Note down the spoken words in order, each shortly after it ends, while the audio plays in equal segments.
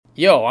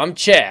Yo, I'm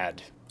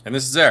Chad. And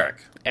this is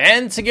Eric.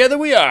 And together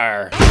we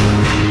are...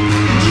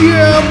 Jumpman!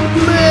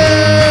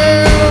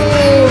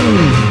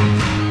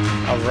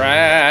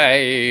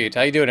 Alright.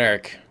 How you doing,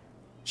 Eric?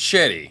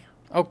 Shitty.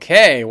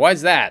 Okay,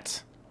 why's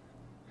that?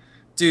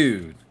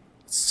 Dude,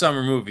 it's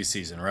summer movie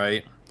season,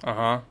 right?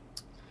 Uh-huh.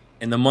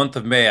 In the month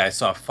of May, I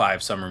saw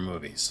 5 summer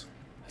movies.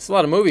 That's a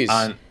lot of movies.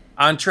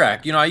 On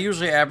track. You know, I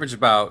usually average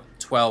about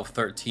 12,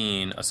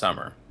 13 a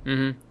summer.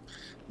 Mm-hmm.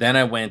 Then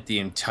I went the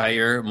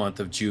entire month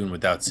of June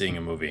without seeing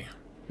a movie.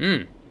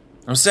 Hmm.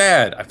 I'm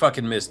sad. I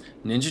fucking missed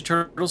Ninja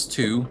Turtles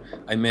 2.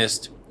 I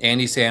missed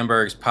Andy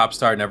Samberg's Pop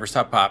Star Never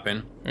Stop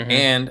Poppin'. Mm-hmm.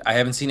 And I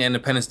haven't seen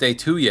Independence Day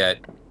 2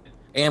 yet.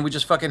 And we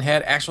just fucking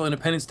had actual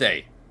Independence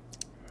Day.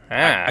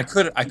 I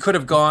could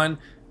have gone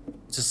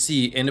to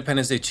see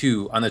Independence Day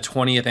 2 on the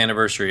 20th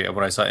anniversary of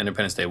when I saw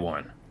Independence Day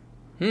 1.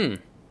 I'm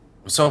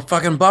so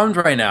fucking bummed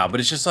right now, but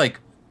it's just like,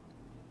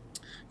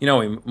 you know,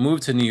 we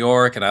moved to New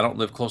York, and I don't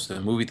live close to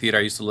the movie theater.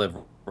 I used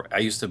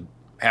to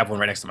have one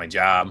right next to my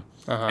job,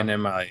 and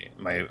then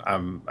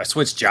I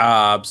switched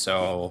jobs,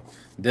 so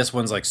this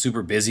one's like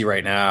super busy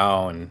right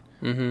now, and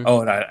and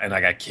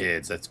I got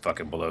kids. That's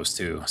fucking blows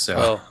too.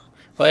 So,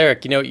 well,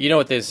 Eric, you know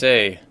what they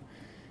say,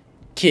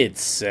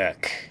 kids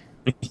suck.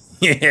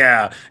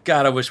 Yeah,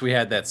 God, I wish we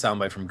had that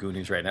soundbite from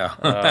Goonies right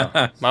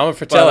now. Mama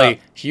Fratelli,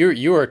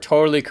 you are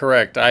totally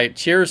correct.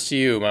 Cheers to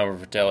you, Mama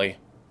Fratelli.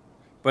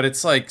 But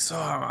it's like,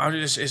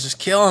 it's just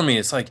killing me.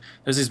 It's like,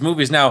 there's these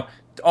movies now,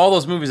 all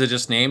those movies I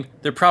just named,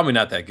 they're probably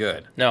not that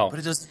good. No. But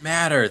it doesn't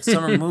matter. It's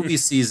summer movie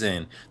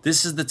season.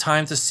 This is the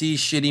time to see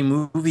shitty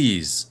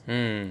movies.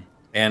 And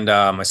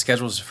my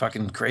schedule's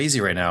fucking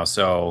crazy right now,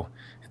 so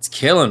it's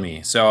killing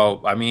me.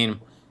 So, I mean,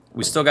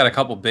 we still got a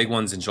couple big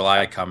ones in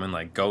July coming,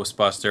 like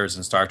Ghostbusters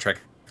and Star Trek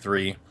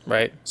 3.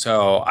 Right.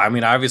 So, I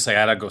mean, obviously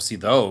I gotta go see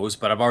those,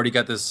 but I've already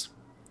got this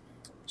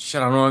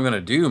shit I don't know what I'm gonna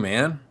do,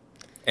 man.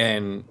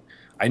 And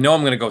I know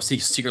I'm going to go see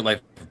Secret Life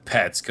of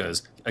Pets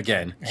because,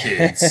 again,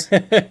 kids.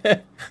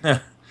 Yeah.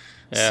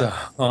 So,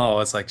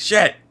 it's like,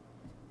 shit.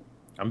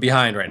 I'm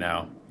behind right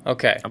now.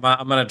 Okay. I'm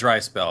on a dry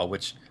spell,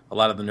 which a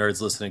lot of the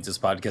nerds listening to this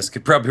podcast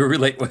could probably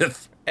relate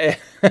with.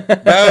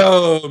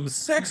 Boom!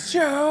 Sex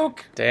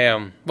joke!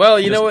 Damn. Well,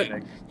 you know what?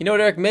 kidding. You know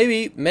what, Eric?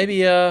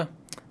 Maybe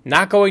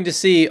not going to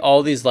see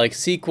all these like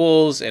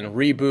sequels and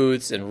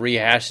reboots and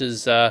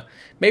rehashes.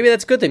 Maybe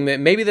that's a good thing.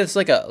 Maybe that's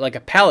like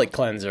a palate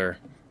cleanser.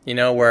 You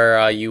know,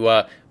 where you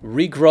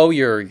regrow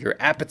your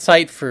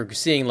appetite for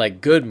seeing like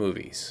good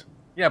movies.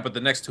 Yeah, but the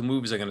next 2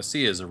 movies I'm going to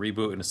see is a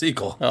reboot and a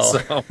sequel. Oh.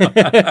 So.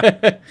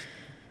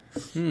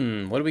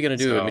 What are we going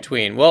to do in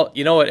between? Well,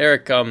 you know what,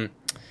 Eric?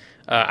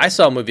 I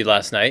saw a movie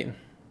last night.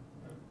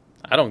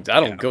 I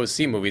don't go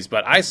see movies,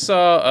 but I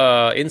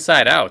saw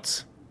Inside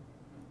Out.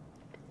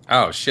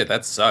 Oh shit,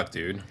 that sucked,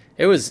 dude.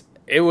 It was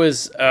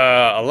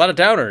a lot of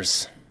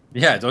downers.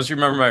 Yeah, don't you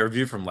remember my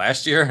review from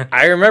last year?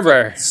 I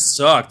remember. It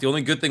sucked. The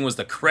only good thing was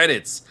the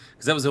credits,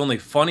 because that was the only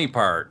funny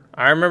part.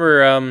 I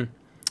remember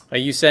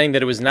you saying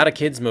that it was not a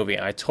kid's movie.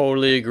 I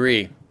totally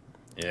agree.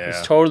 Yeah. It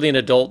was totally an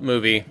adult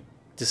movie,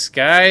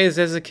 disguised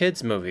as a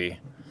kid's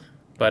movie.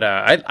 But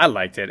I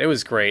liked it. It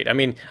was great. I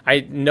mean,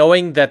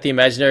 knowing that the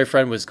imaginary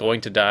friend was going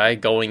to die,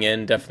 going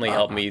in definitely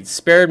helped me. It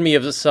spared me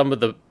of some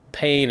of the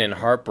pain and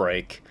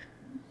heartbreak.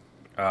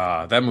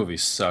 That movie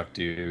sucked,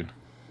 dude.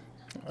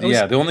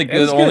 Yeah, the only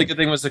good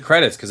thing was the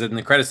credits, because in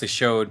the credits they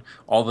showed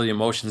all the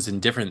emotions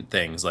in different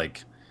things,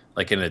 like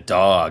in a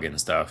dog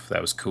and stuff.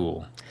 That was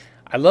cool.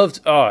 I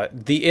loved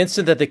the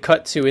instant that they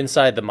cut to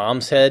inside the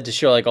mom's head to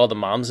show like all the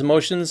mom's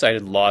emotions. I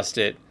had lost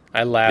it.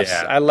 I laughed.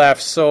 Yeah. I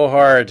laughed so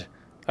hard.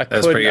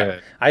 That's pretty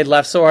good. I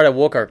laughed so hard I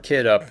woke our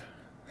kid up.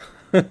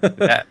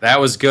 that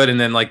was good. And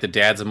then like the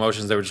dad's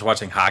emotions, they were just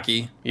watching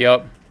hockey.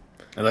 Yep.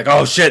 And like,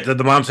 oh shit, did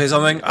the mom say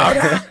something?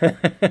 Oh,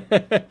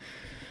 no.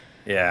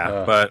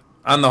 Yeah, but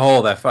on the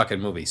whole, that fucking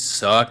movie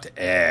sucked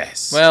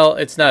ass. Well,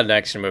 it's not an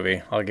action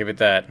movie. I'll give it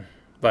that.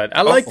 But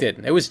I liked it.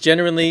 It was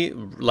genuinely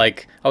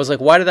like, I was like,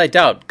 why did I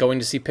doubt going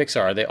to see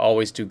Pixar? They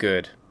always do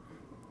good.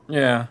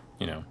 Yeah,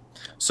 you know.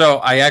 So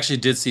I actually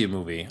did see a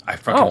movie. I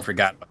fucking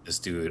forgot about this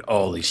dude.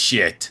 Holy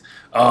shit.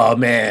 Oh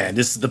man,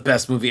 this is the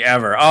best movie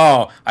ever.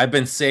 Oh, I've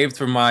been saved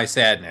from my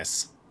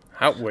sadness.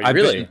 How? Wait,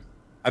 really?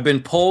 I've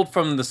been pulled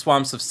from the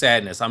swamps of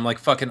sadness. I'm like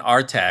fucking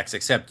Artax,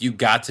 except you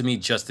got to me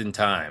just in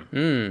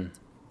time.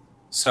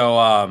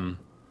 So,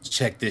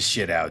 check this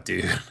shit out,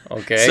 dude.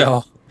 Okay.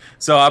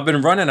 So I've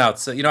been running out.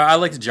 So, you know, I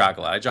like to jog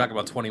a lot. I jog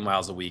about 20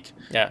 miles a week.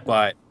 Yeah.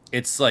 But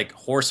it's like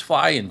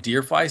horsefly and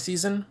deerfly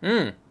season.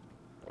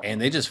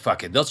 And they just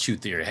they'll shoot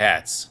through your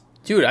hats.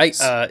 Dude,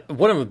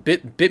 one of them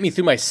bit me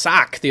through my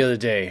sock the other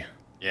day.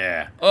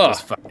 Yeah. Ugh.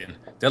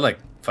 They're like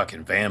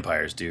fucking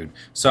vampires, dude.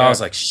 So I was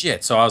like,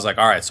 shit. So I was like,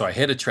 all right. So I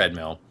hit a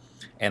treadmill,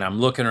 and I'm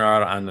looking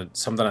around on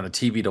something on the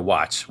TV to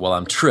watch while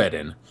I'm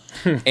treading.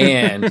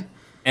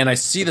 And I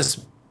see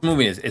this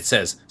movie. It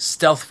says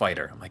Stealth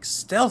Fighter. I'm like,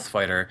 Stealth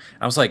Fighter?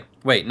 I was like,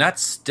 wait, not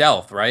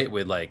Stealth, right?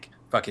 With like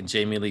fucking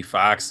Jamie Lee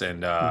Fox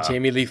and...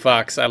 Jamie Lee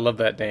Fox. I love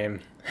that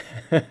name.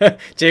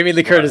 Jamie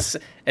Lee Curtis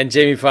and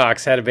Jamie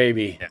Foxx had a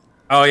baby. Yeah.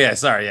 Oh yeah,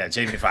 sorry, yeah,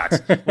 Jamie Foxx.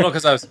 Well,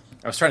 because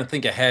I was trying to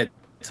think ahead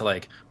to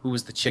like who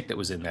was the chick that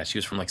was in that. She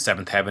was from like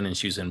Seventh Heaven, and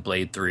she was in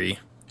Blade 3.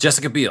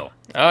 Jessica Biel.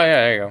 Oh yeah,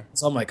 there you go.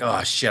 So I'm like,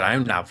 oh shit,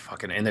 I'm not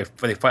fucking. And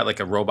they fight like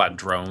a robot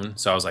drone.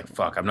 So I was like,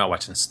 fuck, I'm not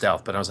watching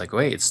Stealth. But I was like,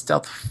 wait, it's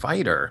Stealth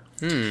Fighter.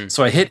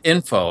 So I hit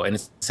info and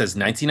it says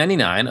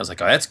 1999. I was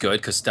like, oh, that's good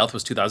because Stealth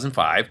was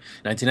 2005.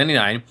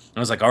 1999. I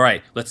was like, all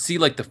right, let's see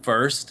like the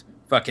first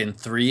fucking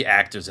 3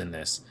 actors in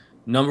this.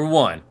 Number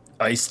 1,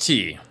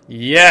 Ice-T.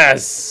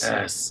 Yes.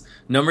 Yes.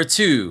 Number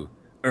 2,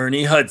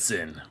 Ernie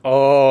Hudson.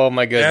 Oh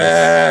my goodness.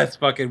 Yes.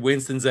 Fucking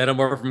Winston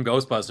Zeddemore from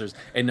Ghostbusters.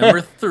 And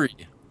number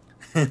 3.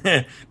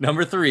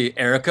 Number 3,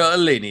 Erica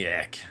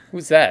Eleniak.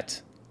 Who's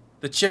that?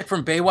 The chick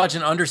from Baywatch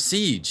and Under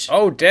Siege.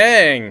 Oh,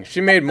 dang. She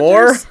made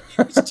more?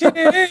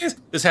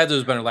 This had to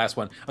have been her last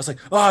one. I was like,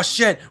 oh,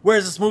 shit,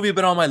 where's this movie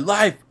been all my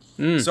life?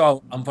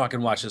 So I'm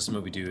fucking watching this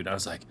movie, dude. I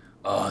was like,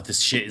 oh,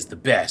 this shit is the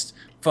best.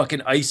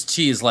 Fucking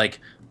Ice-T is like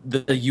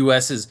the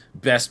U.S.'s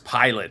best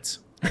pilot.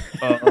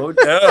 Oh,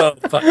 no.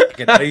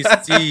 Fucking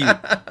Ice-T.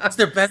 It's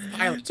their best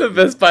pilot. The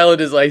best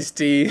pilot is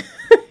Ice-T.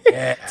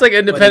 Yeah. It's like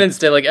Independence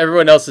Day. Like,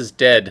 everyone else is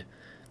dead.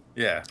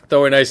 Yeah.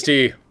 Throw in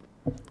Ice-T.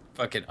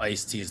 Fucking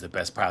Ice-T is the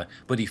best pilot,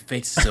 but he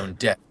fakes his own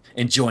death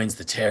and joins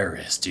the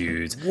terrorists,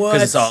 dudes. What?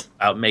 Because it's all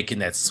about making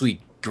that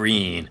sweet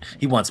green.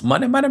 He wants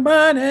money, money,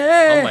 money.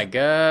 Oh my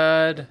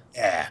god.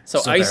 Yeah.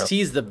 So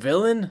Ice-T's the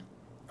villain?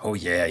 Oh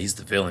yeah, he's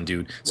the villain,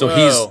 dude. So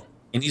Whoa.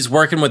 he's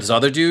working with this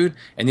other dude,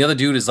 and the other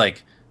dude is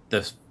like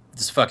this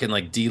fucking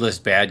like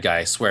D-list bad guy.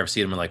 I swear I've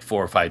seen him in like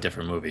 4 or 5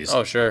 different movies.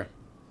 Oh sure.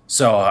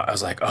 So I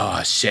was like,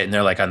 oh shit, and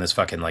they're like on this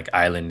fucking like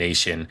island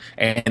nation,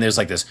 and there's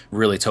like this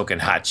really token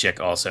hot chick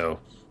also.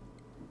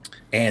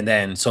 And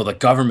then, so the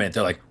government,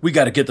 they're like, we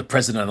got to get the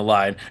president on the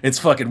line. It's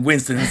fucking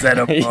Winston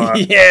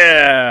Zeddemore.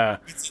 Yeah.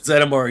 Winston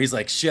Zeddemore, he's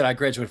like, shit, I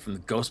graduated from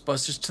the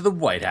Ghostbusters to the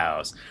White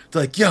House.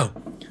 They're like, yo,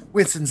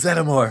 Winston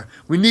Zeddemore,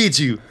 we need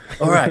you.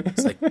 All right.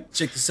 It's like,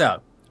 check this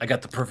out. I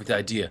got the perfect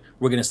idea.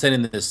 We're going to send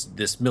in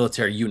this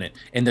military unit,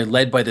 and they're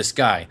led by this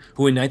guy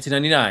who in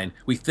 1999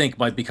 we think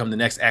might become the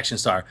next action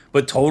star,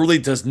 but totally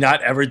does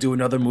not ever do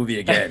another movie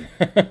again.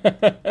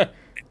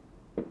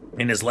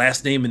 And his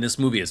last name in this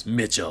movie is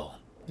Mitchell.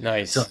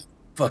 Nice. So,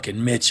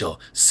 fucking Mitchell.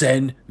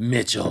 Send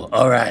Mitchell.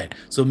 All right.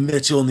 So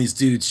Mitchell and these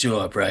dudes show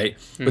up, right?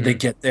 But they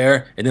get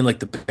there, and then like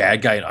the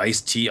bad guy in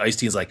Ice-T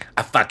is like,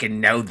 I fucking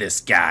know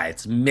this guy.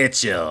 It's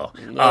Mitchell.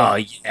 Oh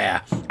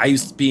yeah. I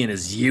used to be in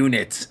his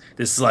unit.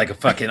 This is like a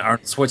fucking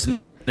Arnold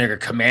Schwarzenegger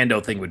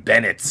commando thing with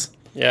Bennett.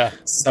 Yeah.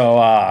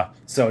 So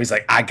he's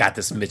like, I got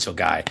this Mitchell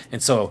guy.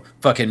 And so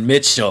fucking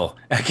Mitchell,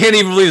 I can't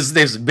even believe his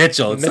name's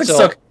Mitchell. It's Mitchell.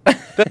 Like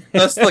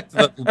that's like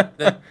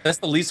that's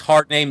the least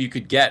hard name you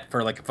could get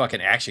for like a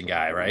fucking action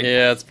guy, right?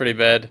 Yeah, it's pretty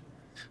bad.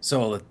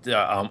 So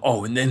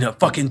and then a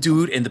fucking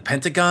dude in the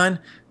Pentagon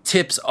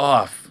tips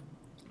off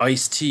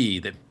Ice-T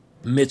that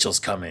Mitchell's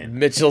coming.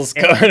 Mitchell's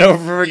coming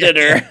over for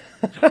dinner.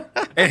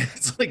 And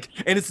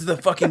it's the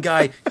fucking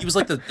guy. He was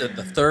like the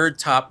third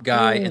top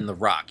guy in The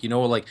Rock. You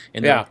know, like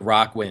in The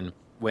Rock when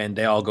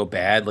they all go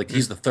bad. Like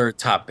he's the third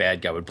top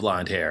bad guy with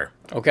blonde hair.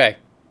 Okay.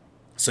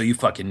 So you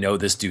fucking know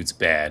this dude's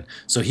bad.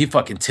 So he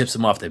fucking tips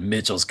him off that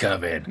Mitchell's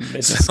coming.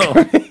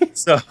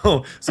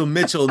 So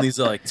Mitchell and these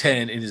are like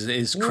 10 in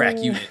his crack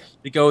unit.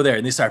 They go there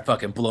and they start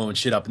fucking blowing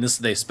shit up. And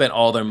they spent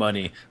all their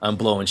money on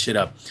blowing shit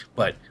up.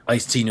 But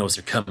Ice-T knows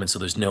they're coming, so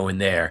there's no one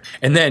there.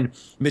 And then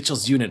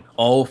Mitchell's unit,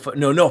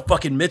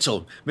 fucking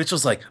Mitchell.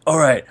 Mitchell's like, all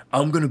right,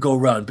 I'm going to go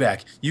around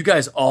back. You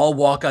guys all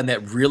walk on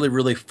that really,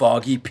 really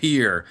foggy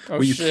pier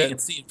where you can't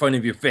see in front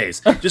of your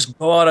face. Just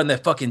go out on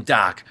that fucking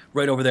dock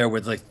right over there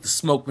where like the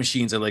smoke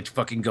machines are like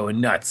fucking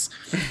going nuts.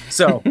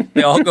 So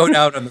they all go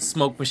down on the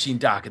smoke machine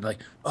dock and like,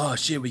 oh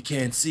shit, we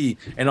can't see.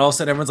 And all of a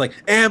sudden everyone's like,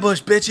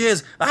 ambush,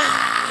 bitches!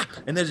 Ah!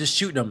 And they're just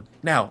shooting them.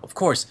 Now, of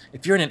course,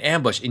 if you're in an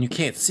ambush and you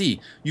can't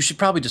see, you should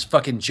probably just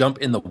fucking jump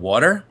in the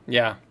water.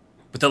 Yeah.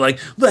 But they're like,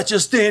 let's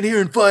just stand here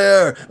and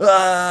fire!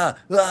 Ah!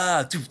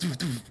 Ah! Doof, doof,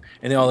 doof.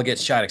 And they all get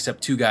shot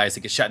except 2 guys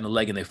that get shot in the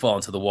leg and they fall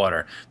into the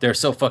water. They're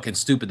so fucking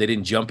stupid they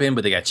didn't jump in,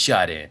 but they got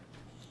shot in.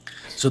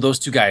 So those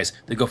 2 guys,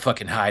 they go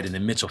fucking hide, and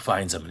then Mitchell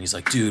finds them, and he's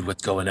like, dude,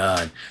 what's going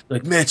on? They're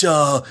like,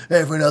 Mitchell,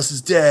 everyone else is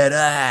dead,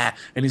 ah!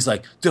 And he's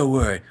like, don't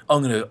worry,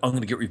 I'm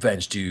gonna get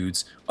revenge,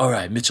 dudes. All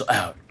right, Mitchell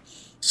out.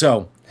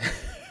 So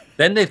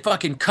then they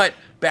fucking cut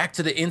back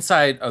to the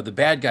inside of the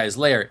bad guy's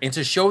lair, and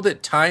to show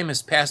that time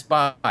has passed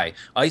by,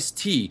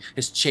 Ice-T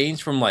has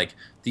changed from like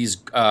these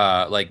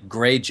like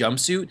gray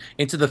jumpsuit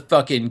into the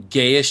fucking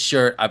gayest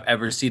shirt I've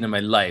ever seen in my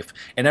life.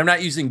 And I'm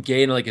not using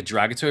gay in like a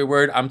derogatory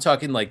word. I'm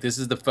talking like this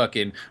is the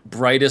fucking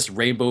brightest,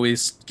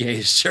 rainbowiest,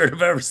 gayest shirt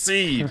I've ever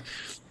seen. And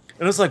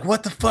I was like,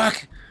 what the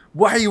fuck?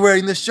 Why are you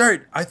wearing this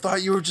shirt? I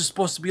thought you were just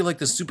supposed to be like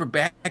the super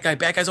bad guy.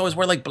 Bad guys always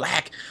wear like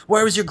black.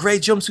 Where was your gray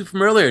jumpsuit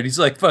from earlier? And he's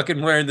like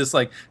fucking wearing this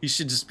like, he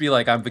should just be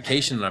like on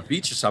vacation on a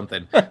beach or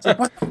something. It's like,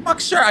 what the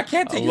fuck, sure, I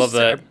can't take you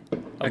seriously.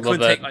 I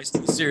couldn't take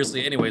Ice-T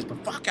seriously anyways,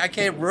 but fuck, I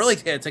can't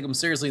take him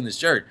seriously in this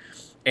shirt.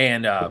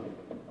 And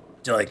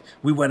they're like,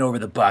 we went over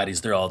the bodies,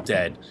 they're all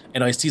dead.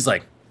 And Ice-T's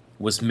like,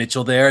 was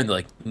Mitchell there? And they're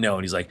like, no.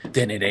 And he's like,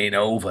 then it ain't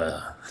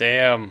over.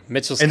 Damn,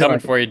 Mitchell's coming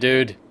for you,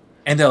 dude.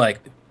 And they're like,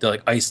 they're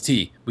like,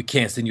 Ice-T, we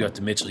can't send you out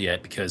to Mitchell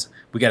yet because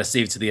we got to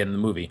save it to the end of the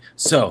movie.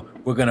 So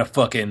we're going to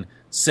fucking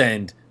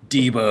send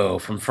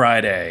Debo from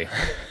Friday.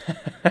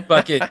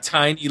 Fucking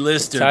Tiny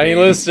Lister. Tiny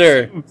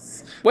Lister.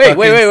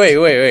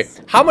 Wait.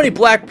 How many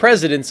black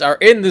presidents are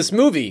in this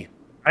movie?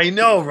 I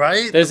know,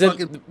 right?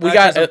 We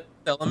got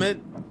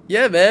Element.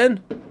 Yeah,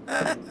 man.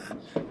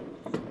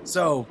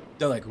 So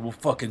they're like, we'll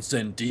fucking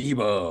send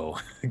Debo.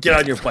 Get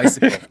on your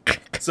bicycle.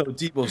 So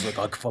Debo's like,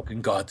 I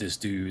fucking got this,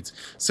 dudes.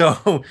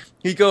 So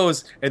he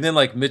goes, and then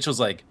like Mitchell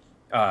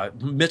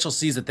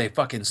sees that they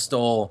fucking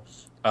stole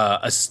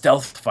a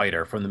stealth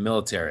fighter from the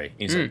military. And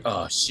he's like,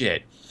 oh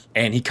shit.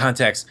 And he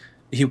contacts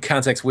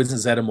Winston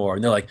Zeddemore,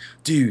 and they're like,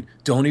 dude,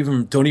 don't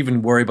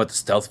even worry about the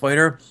stealth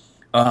fighter.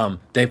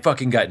 They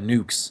fucking got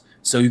nukes.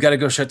 So you got to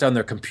go shut down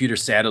their computer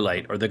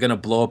satellite, or they're gonna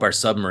blow up our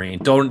submarine.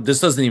 This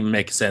doesn't even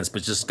make sense,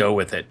 but just go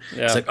with it.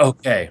 Yeah. It's like,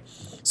 okay.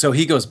 So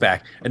he goes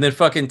back, and then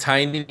fucking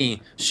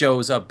Tiny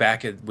shows up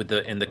back in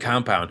the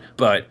compound.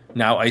 But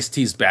now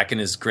Ice-T's back in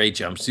his gray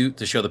jumpsuit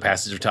to show the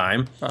passage of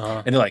time.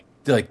 Uh-huh. And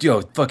they're like,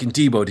 yo, fucking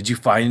Debo, did you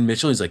find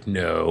Mitchell? He's like,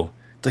 no.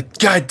 It's like,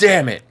 God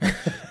damn it.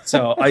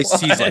 So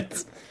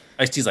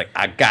Ice-T's like,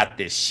 I got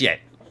this shit.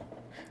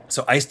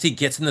 So Ice-T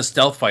gets in the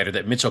stealth fighter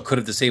that Mitchell could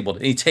have disabled,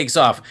 and he takes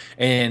off,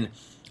 and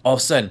all of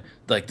a sudden,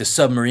 like the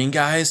submarine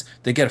guys,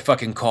 they get a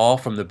fucking call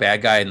from the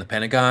bad guy in the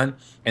Pentagon,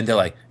 and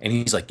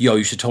he's like, yo,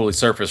 you should totally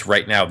surface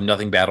right now.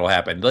 Nothing bad will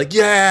happen. They're like,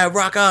 yeah,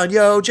 rock on,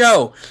 yo,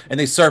 Joe. And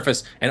they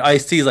surface, and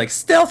Ice-T's like,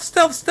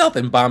 stealth,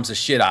 and bombs the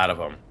shit out of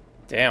them.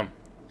 Damn.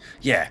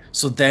 Yeah,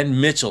 so then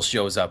Mitchell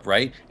shows up,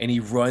 right? And he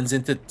runs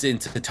into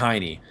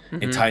Tiny.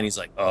 Mm-hmm. And Tiny's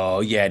like,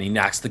 oh, yeah. And he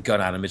knocks the gun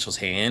out of Mitchell's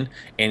hand.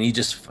 And he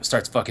just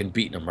starts fucking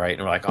beating him, right?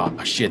 And we're like,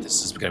 oh, shit,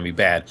 this is going to be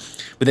bad.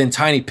 But then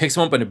Tiny picks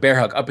him up in a bear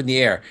hug up in the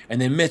air.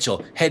 And then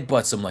Mitchell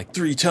headbutts him like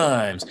 3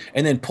 times.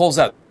 And then pulls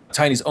out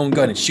Tiny's own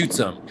gun and shoots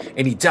him.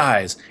 And he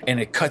dies. And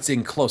it cuts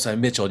in close on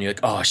Mitchell. And you're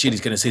like, oh, shit,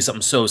 he's going to say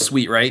something so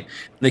sweet, right?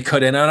 And they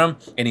cut in on him.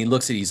 And he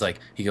looks at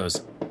he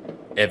goes,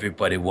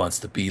 everybody wants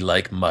to be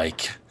like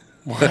Mike.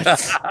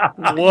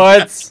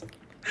 What?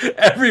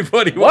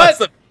 Everybody wants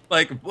to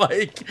like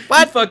Mike.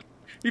 What?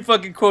 He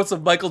fucking quotes a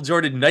Michael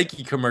Jordan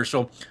Nike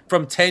commercial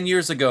from 10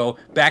 years ago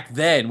back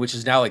then, which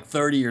is now like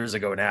 30 years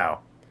ago now.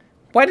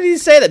 Why did he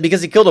say that?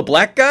 Because he killed a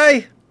black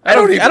guy? I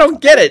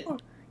don't get it.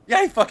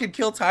 Yeah, he fucking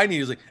killed Tiny.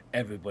 He was like,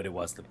 everybody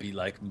wants to be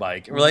like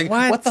Mike. And we're like,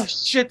 what the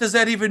shit does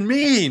that even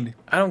mean?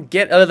 I don't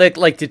get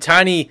like did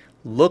Tiny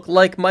look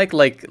like Mike?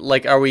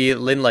 Like are we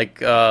in like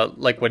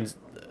when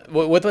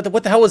What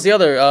the hell was the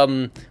other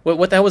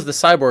what the hell was the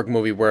Cyborg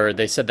movie where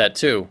they said that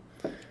too?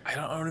 I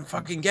don't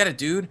fucking get it,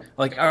 dude.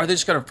 Like, are they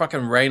just gonna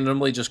fucking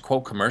randomly just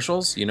quote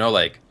commercials? You know,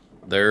 like,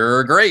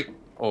 they're great,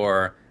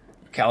 or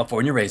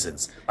California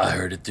raisins. I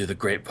heard it through the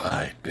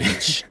grapevine,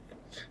 bitch.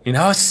 You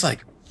know, it's just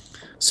like,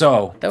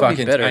 so that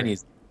fucking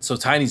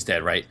Tiny's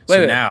dead, right?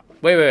 Wait, I'm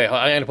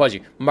gonna pause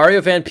you. Mario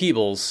Van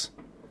Peebles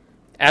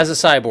as a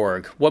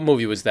cyborg. What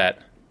movie was that?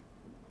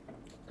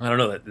 I don't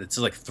know. It's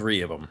like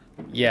 3 of them.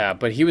 Yeah,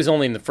 but he was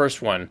only in the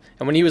first one.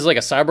 And when he was like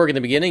a cyborg in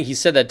the beginning, he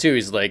said that too.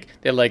 He's like,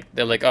 they're like,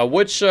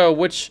 which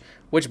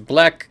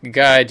black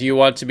guy do you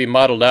want to be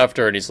modeled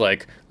after? And he's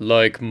like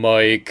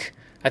Mike.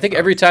 I think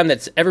every time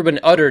that's ever been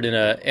uttered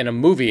in a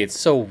movie, it's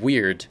so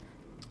weird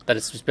that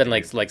it's just been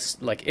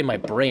like in my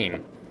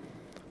brain.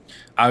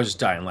 I was just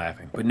dying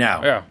laughing. But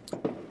now,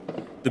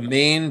 the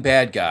main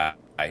bad guy.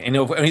 And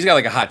he's got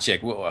like a hot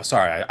chick. Well,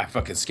 sorry, I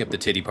fucking skipped the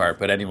titty part.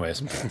 But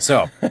anyways,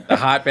 so the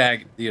hot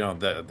bag,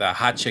 the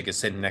hot chick is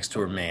sitting next to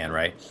her man,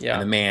 right? Yeah.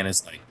 And the man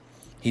is like,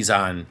 he's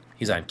on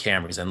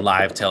camera, he's on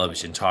live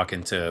television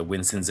talking to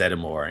Winston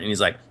Zeddemore, and he's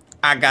like,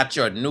 I got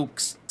your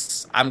nukes.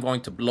 I'm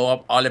going to blow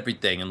up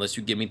everything unless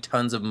you give me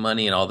tons of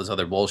money and all this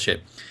other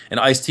bullshit.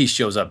 And Ice-T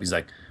shows up. He's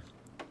like,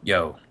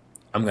 yo,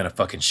 I'm going to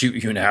fucking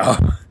shoot you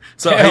now.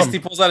 So Ice-T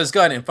pulls out his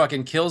gun and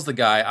fucking kills the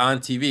guy on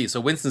TV. So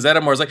Winston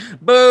Zeddemore is like,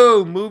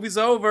 boom, movie's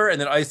over.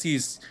 And then Ice-T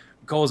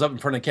goes up in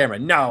front of the camera.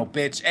 No,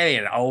 bitch, it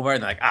ain't over.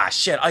 And they're like,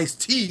 shit,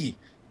 Ice-T.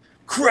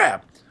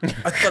 Crap.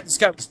 I thought this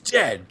guy was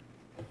dead.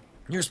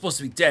 You're supposed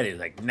to be dead. He's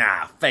like,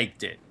 nah,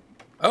 faked it.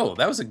 Oh,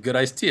 that was a good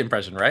Ice-T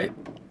impression, right?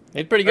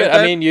 It's pretty good.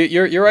 I mean,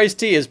 your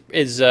Ice-T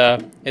is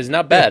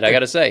not bad, I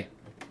gotta say.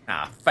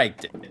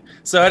 Faked it.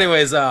 So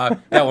anyways, that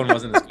one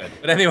wasn't as good.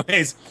 But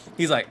anyways,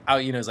 he's like,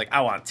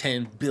 I want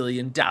 $10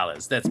 billion.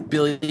 That's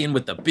billion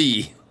with the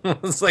B.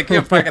 It's like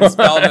you're fucking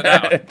spelling it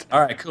out.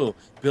 All right, cool.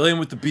 Billion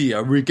with the B.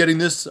 Are we getting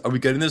this?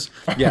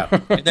 Yeah.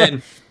 And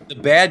then the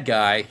bad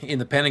guy in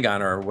the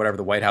Pentagon or whatever,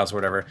 the White House or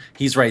whatever,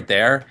 he's right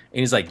there. And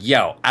he's like,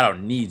 yo, I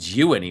don't need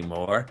you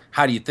anymore.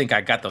 How do you think I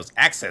got those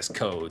access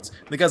codes?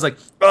 And the guy's like,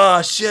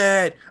 oh,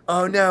 shit.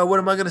 Oh, no. What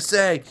am I going to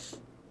say?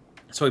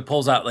 So he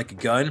pulls out like a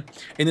gun,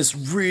 and this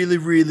really,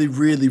 really,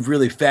 really,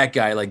 really fat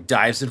guy like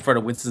dives in front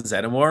of Winston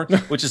Zeddemore,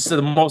 which is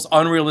the most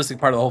unrealistic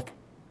part of the whole.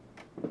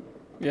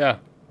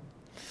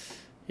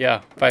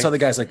 Yeah. So the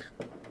guy's like,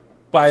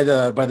 by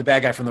the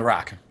bad guy from The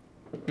Rock,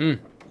 and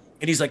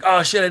he's like,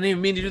 oh shit, I didn't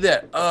even mean to do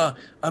that.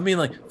 I mean,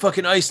 like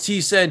fucking Ice-T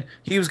said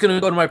he was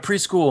gonna go to my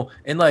preschool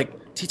and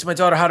like teach my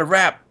daughter how to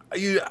rap.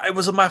 It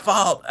wasn't my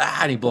fault.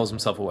 And he blows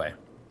himself away.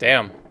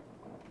 Damn.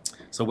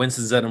 So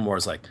Winston Zeddemore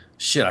is like,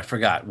 shit, I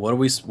forgot. What are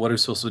we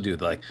supposed to do?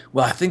 They're like,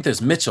 well, I think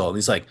there's Mitchell. And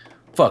he's like,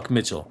 fuck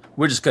Mitchell.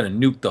 We're just going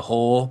to nuke the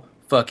whole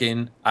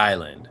fucking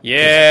island.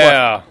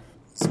 Yeah.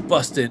 It's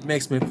busted.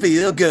 Makes me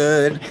feel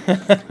good.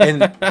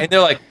 and they're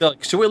like,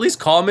 should we at least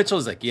call Mitchell?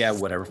 He's like, yeah,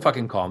 whatever.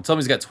 Fucking call him. Tell him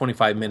he's got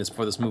 25 minutes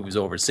before this movie's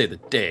over to save the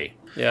day.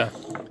 Yeah.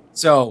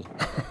 So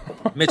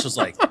Mitchell's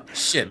like,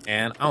 shit,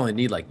 man, I only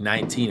need like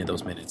 19 of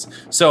those minutes.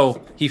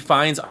 So he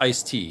finds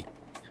Ice-T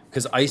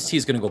because Ice-T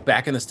is going to go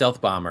back in the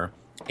stealth bomber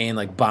and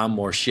like bomb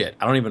more shit.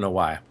 I don't even know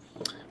why.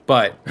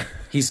 But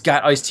he's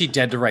got Ice-T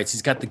dead to rights.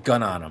 He's got the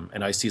gun on him.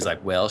 And Ice-T's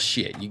like, well,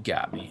 shit, you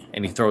got me.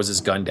 And he throws his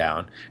gun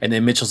down. And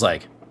then Mitchell's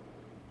like,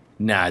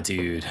 nah,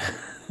 dude.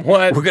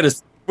 What?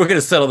 We're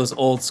gonna settle this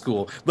old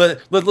school.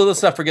 But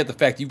let's not forget the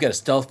fact you've got a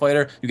stealth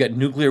fighter, you got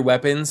nuclear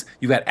weapons,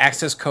 you got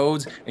access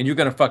codes, and you're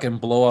gonna fucking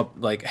blow up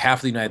like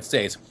half the United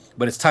States.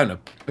 But it's time to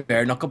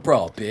bare knuckle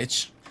brawl,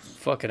 bitch.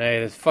 Fucking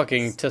A, this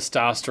fucking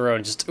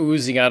testosterone just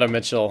oozing out of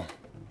Mitchell.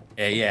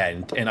 Yeah,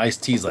 and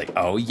Ice-T's like,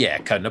 oh yeah,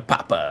 cutting a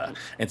papa.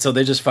 And so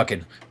they're just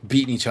fucking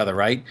beating each other,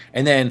 right?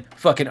 And then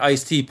fucking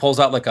Ice-T pulls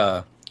out like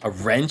a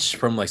wrench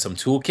from like some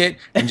toolkit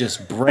and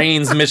just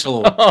brains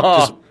Mitchell.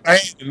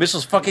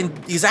 Mitchell's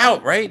fucking, he's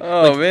out, right?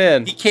 Oh, like,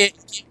 man. He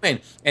can't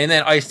win. And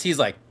then Ice-T's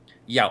like,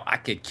 yo, I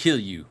could kill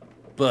you,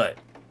 but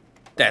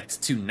that's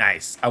too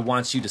nice. I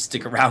want you to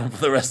stick around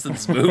for the rest of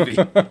this movie.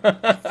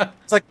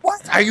 It's like,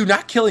 what? Are you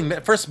not killing?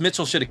 First,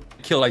 Mitchell should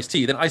have killed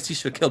Ice-T. Then Ice-T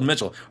should have killed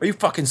Mitchell. Are you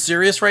fucking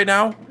serious right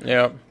now?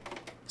 Yeah.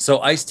 So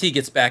Ice-T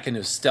gets back into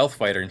his stealth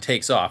fighter and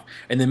takes off.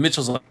 And then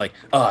Mitchell's like,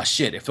 oh,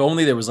 shit, if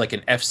only there was like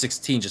an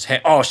F-16 just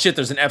oh, shit,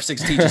 there's an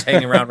F-16 just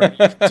hanging around right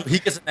now. So he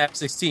gets an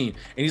F-16, and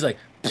he's like,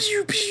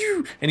 pew,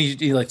 pew, and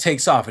he like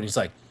takes off, and he's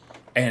like,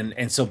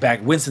 and so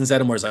back, Winston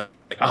Zeddemore like,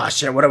 oh,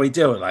 shit, what are we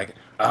doing? Like,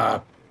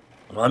 well,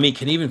 I mean,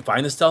 can he even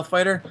find the stealth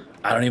fighter?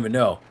 I don't even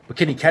know. But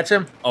can he catch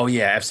him? Oh,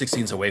 yeah,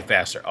 F-16s are way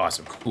faster.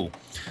 Awesome, cool.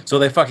 So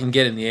they fucking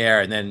get in the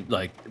air, and then,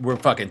 like, we're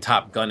fucking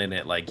Top Gunning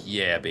it, like,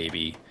 yeah,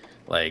 baby.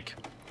 Like,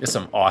 there's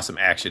some awesome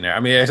action there. I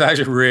mean, it's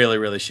actually really,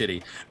 really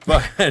shitty.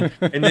 But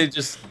and they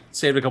just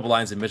saved a couple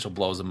lines, and Mitchell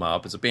blows them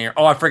up. It's a banger.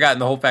 Oh, I've forgotten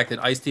the whole fact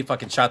that Ice-T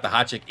fucking shot the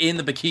hot chick in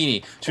the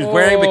bikini. She was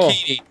wearing a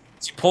bikini.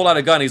 She pulled out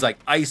a gun. He's like,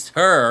 iced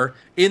her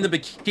in the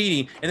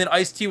bikini. And then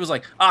Ice-T was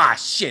like, ah,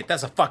 shit,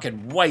 that's a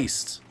fucking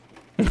waste.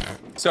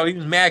 So he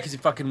was mad because he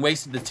fucking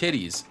wasted the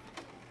titties.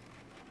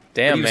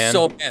 Damn, he was man.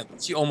 so mad.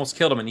 She almost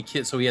killed him,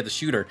 and so he had to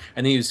shoot her.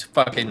 And he was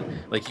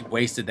fucking, like, he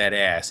wasted that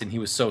ass, and he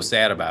was so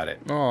sad about it.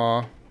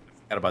 Aw.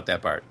 Forgot about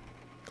that part.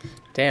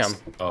 Damn.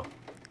 Oh,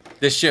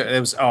 this shit, it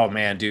was, oh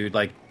man, dude,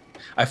 like,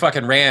 I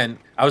fucking ran.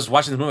 I was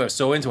watching this movie. I was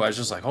so into it. I was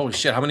just like, holy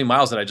shit, how many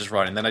miles did I just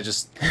run? And then I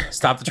just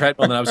stopped the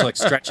treadmill, and then I was like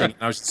stretching. And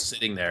I was just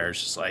sitting there. It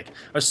was just like,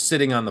 I was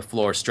sitting on the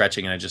floor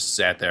stretching, and I just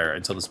sat there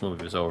until this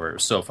movie was over. It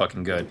was so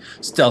fucking good.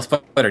 Stealth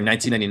Fighter,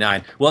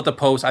 1999. We'll have to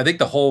post, I think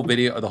the whole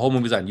movie's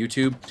on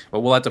YouTube,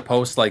 but we'll have to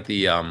post like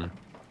the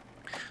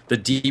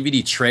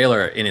DVD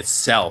trailer in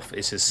itself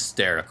is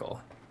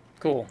hysterical.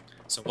 Cool.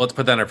 So we'll have to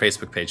put that on our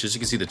Facebook page, just so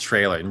you can see the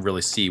trailer and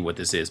really see what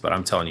this is. But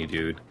I'm telling you,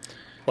 dude.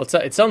 Well,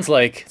 it sounds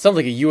like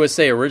a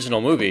USA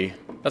original movie.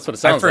 That's what it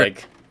sounds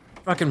like.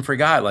 Fucking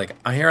forgot. Like,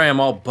 here I am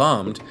all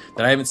bummed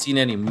that I haven't seen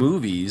any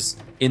movies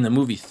in the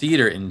movie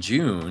theater in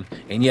June,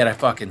 and yet I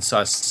fucking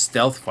saw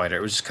Stealth Fighter.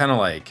 It was just kind of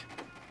like,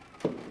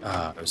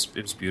 it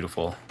was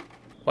beautiful.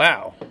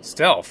 Wow,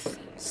 Stealth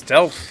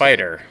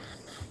Fighter,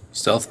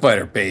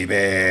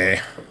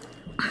 baby.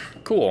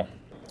 Cool.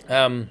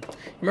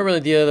 Remember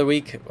the other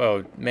week?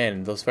 Oh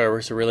man, those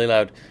fireworks are really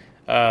loud.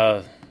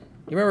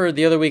 You remember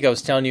the other week I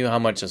was telling you how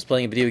much I was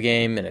playing a video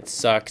game and it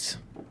sucked?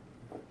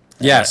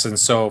 Yes, and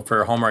so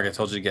for homework I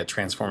told you to get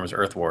Transformers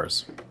Earth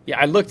Wars.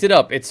 Yeah, I looked it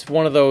up. It's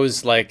one of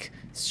those like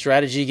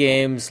strategy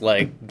games,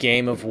 like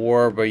Game of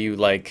War, where you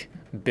like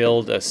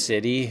build a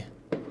city,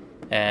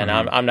 and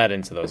I'm not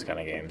into those kind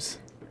of games.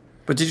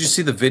 But did you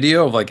see the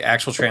video of like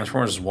actual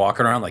Transformers just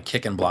walking around like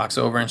kicking blocks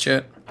over and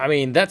shit? I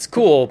mean, that's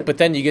cool, but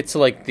then you get to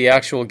like the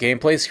actual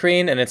gameplay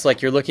screen, and it's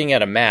like you're looking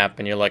at a map,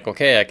 and you're like,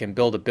 okay, I can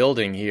build a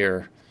building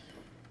here,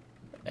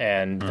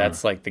 and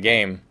that's like the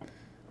game.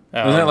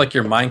 Isn't that like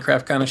your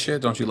Minecraft kind of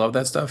shit? Don't you love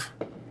that stuff?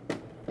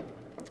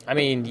 I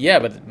mean, yeah,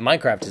 but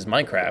Minecraft is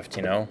Minecraft,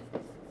 you know?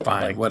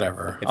 Fine, like,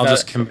 whatever. I'll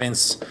just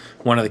convince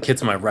one of the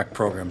kids in my rec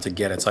program to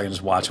get it so I can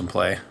just watch them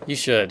play. You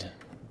should.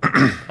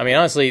 I mean,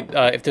 honestly,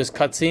 if there's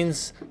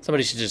cutscenes,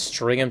 somebody should just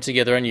string them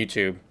together on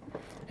YouTube.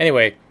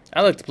 Anyway,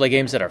 I like to play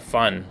games that are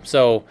fun.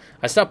 So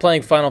I stopped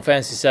playing Final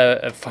Fantasy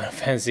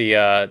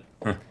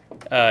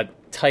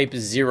Type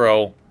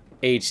 0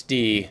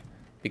 HD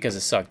because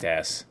it sucked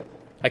ass.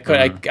 I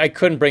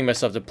couldn't bring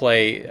myself to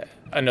play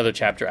another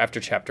chapter after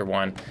chapter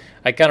 1.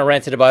 I kind of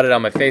ranted about it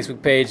on my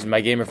Facebook page, and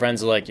my gamer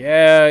friends are like,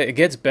 yeah, it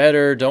gets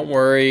better, don't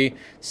worry,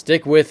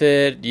 stick with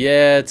it.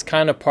 Yeah, it's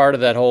kind of part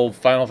of that whole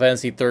Final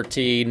Fantasy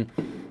 13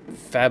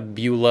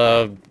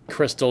 Fabula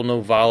Crystal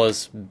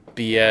Novalis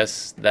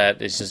BS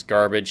that is just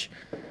garbage.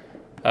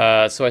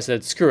 So I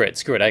said, screw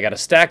it. I got a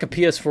stack of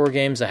PS4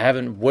 games I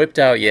haven't whipped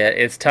out yet.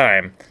 It's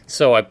time.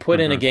 So I put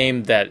in a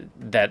game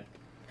that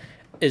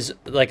is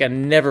like a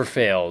never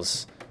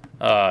fails.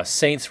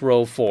 Saints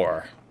Row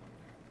 4.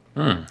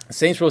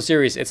 Saints Row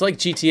series, it's like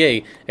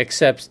GTA,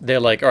 except they're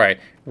like, all right,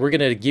 we're going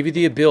to give you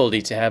the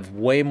ability to have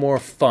way more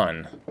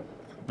fun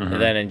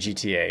than in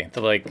GTA.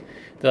 They're like,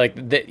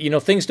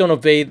 things don't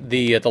obey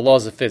the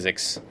laws of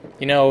physics.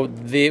 We're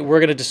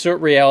going to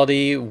distort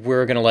reality.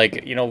 We're going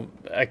to,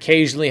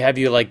 occasionally have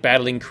you,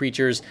 battling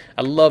creatures.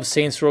 I love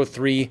Saints Row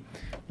 3,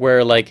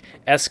 where,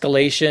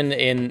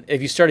 escalation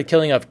if you started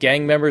killing off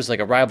gang members, like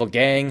a rival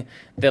gang,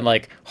 then,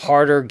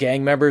 harder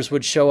gang members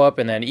would show up,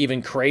 and then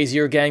even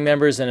crazier gang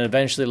members, and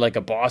eventually,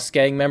 a boss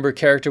gang member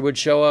character would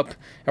show up.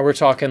 And we're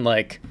talking,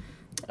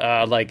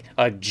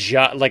 a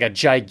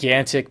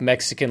gigantic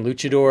Mexican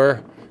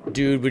luchador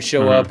dude would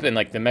show up in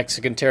the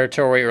Mexican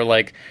territory,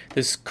 or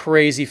this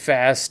crazy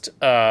fast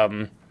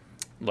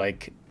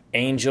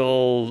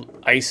angel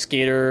ice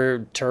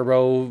skater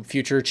turbo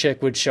future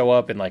chick would show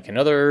up in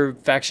another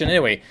faction.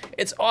 Anyway,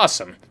 it's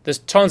awesome. There's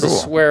tons of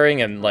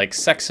swearing and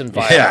sex and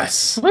violence.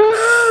 Yes.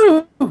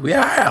 Woo!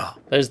 Yeah.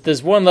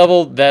 There's one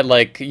level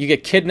that you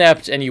get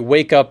kidnapped and you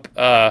wake up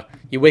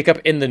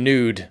in the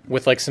nude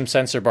with some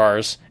sensor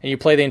bars, and you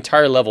play the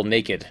entire level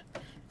naked.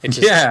 It's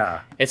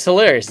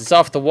hilarious. It's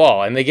off the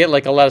wall, and they get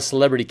a lot of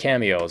celebrity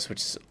cameos,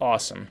 which is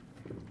awesome.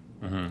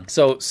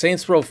 So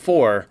Saints Row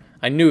 4,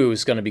 I knew it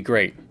was going to be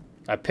great.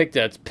 I picked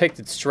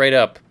it straight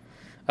up,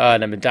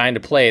 and I've been dying to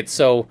play it.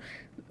 So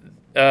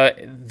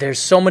there's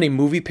so many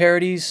movie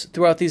parodies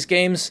throughout these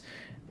games.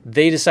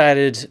 They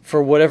decided,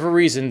 for whatever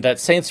reason, that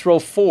Saints Row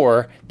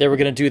 4, they were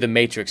going to do the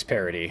Matrix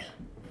parody.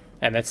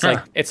 And that's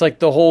it's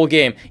the whole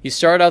game. You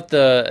start out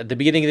the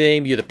beginning of the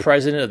game, you're the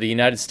president of the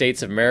United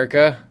States of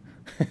America.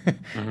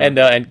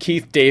 And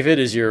Keith David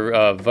is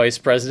your vice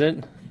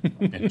president.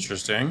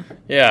 Interesting.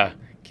 Yeah,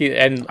 Keith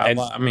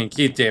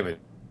David.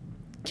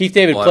 Keith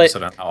David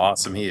how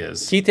awesome he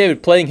is. Keith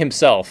David playing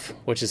himself,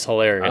 which is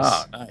hilarious.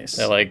 Oh, nice.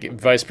 They're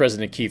Vice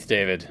President Keith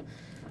David.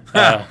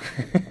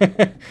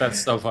 That's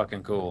so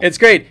fucking cool. It's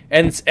great,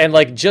 and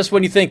just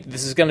when you think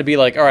this is going to be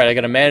all right, I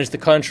got to manage the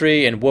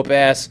country and whoop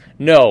ass.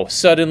 No,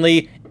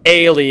 suddenly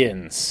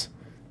aliens.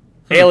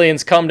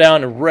 Aliens come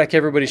down and wreck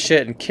everybody's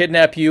shit and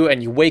kidnap you,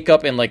 and you wake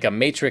up in a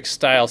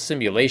Matrix-style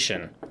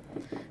simulation,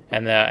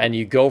 and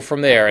you go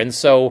from there. And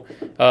so,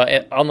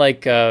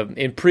 unlike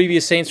in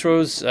previous Saints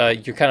Rows,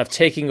 you're kind of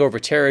taking over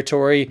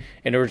territory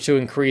in order to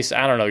increase,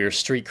 your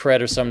street cred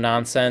or some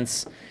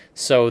nonsense,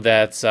 so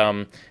that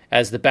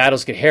as the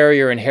battles get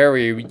hairier and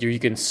hairier, you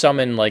can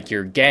summon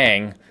your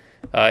gang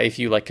if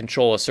you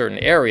control a certain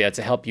area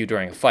to help you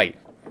during a fight.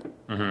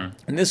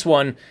 In this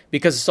one,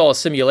 because it's all a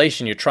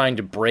simulation, you're trying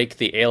to break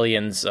the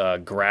aliens'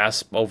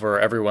 grasp over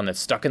everyone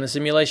that's stuck in the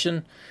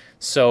simulation.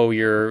 So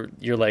you're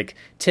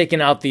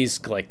taking out these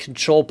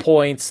control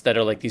points that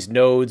are these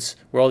nodes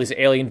where all these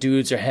alien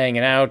dudes are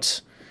hanging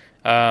out.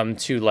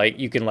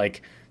 You can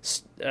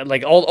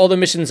all the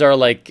missions are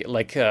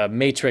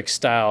Matrix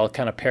style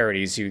kind of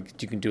parodies. You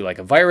can do a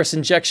virus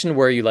injection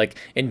where you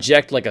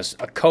inject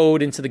a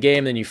code into the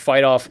game, then you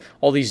fight off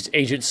all these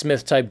Agent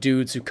Smith type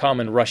dudes who come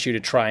and rush you to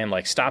try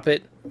and stop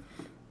it.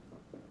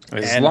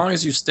 As long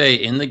as you stay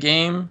in the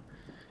game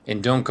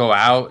and don't go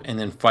out and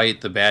then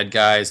fight the bad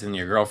guys and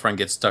your girlfriend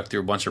gets stuck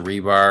through a bunch of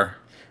rebar.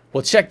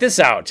 Well, check this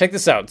out.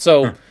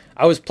 So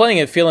I was playing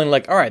it feeling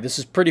all right, this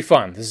is pretty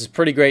fun. This is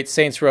pretty great.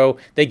 Saints Row.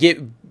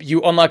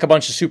 You unlock a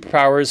bunch of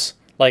superpowers.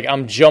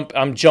 I'm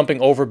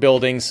jumping over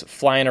buildings,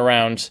 flying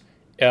around,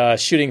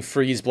 shooting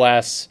freeze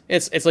blasts.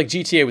 It's like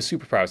GTA with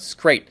superpowers. It's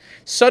great.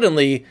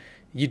 Suddenly,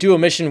 you do a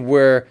mission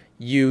where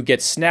you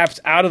get snapped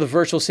out of the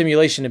virtual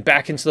simulation and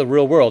back into the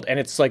real world, and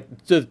it's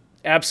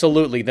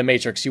absolutely the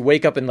Matrix. You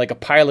wake up in a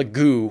pile of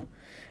goo,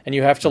 and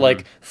you have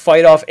to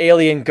fight off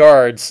alien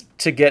guards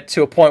to get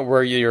to a point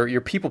where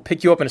your people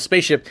pick you up in a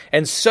spaceship,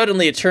 and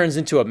suddenly it turns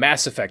into a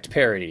Mass Effect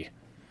parody.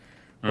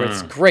 Where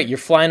it's great. You're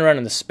flying around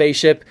in the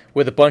spaceship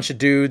with a bunch of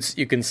dudes.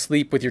 You can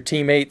sleep with your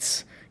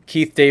teammates.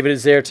 Keith David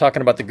is there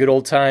talking about the good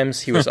old times.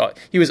 He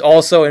was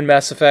also in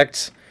Mass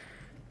Effect.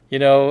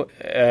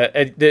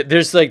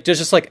 There's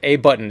just a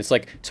button. It's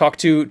talk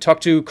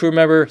to crew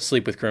member,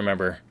 sleep with crew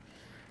member.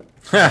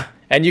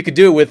 And you could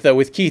do it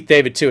with Keith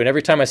David too. And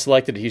every time I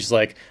selected it, he's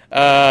no,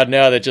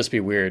 that'd just be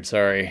weird.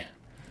 Sorry.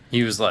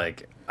 He was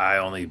I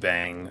only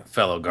bang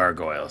fellow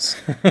gargoyles.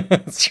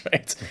 That's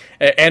right.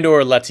 And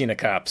or Latina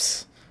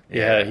cops.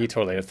 Yeah, he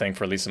totally had a thing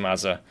for Lisa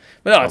Mazza.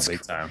 But no,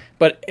 big time.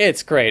 But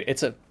it's great.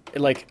 It's a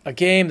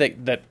game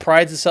that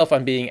prides itself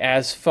on being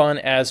as fun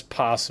as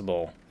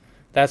possible.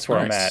 That's where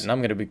I'm at, and I'm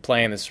going to be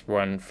playing this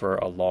one for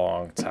a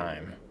long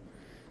time.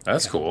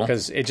 That's cool.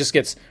 Because it just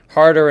gets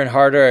harder and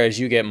harder as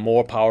you get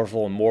more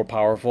powerful and more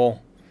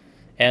powerful.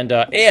 And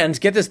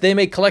get this, they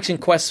make collection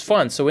quests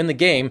fun. So in the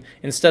game,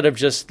 instead of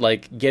just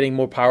getting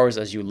more powers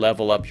as you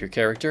level up your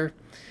character,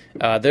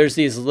 there's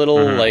these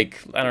little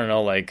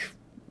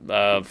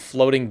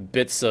floating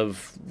bits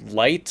of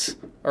light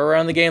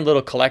around the game,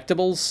 little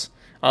collectibles.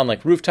 on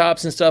like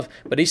rooftops and stuff.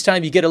 But each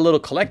time you get a little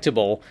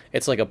collectible,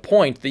 it's like a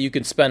point that you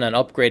can spend on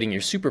upgrading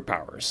your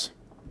superpowers.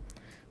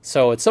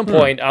 So at some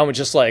point, I'm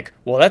just like,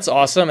 well, that's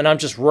awesome. And I'm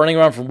just running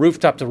around from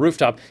rooftop to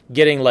rooftop,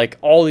 getting like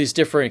all these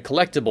different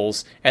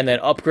collectibles and then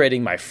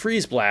upgrading my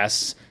freeze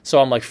blasts.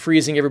 So I'm like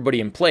freezing everybody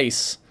in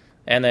place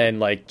and then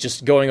like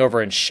just going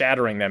over and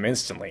shattering them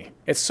instantly.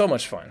 It's so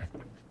much fun.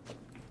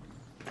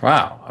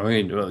 Wow. I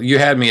mean, you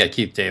had me at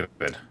Keith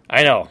David.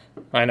 I know.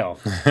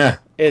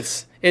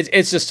 It's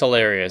just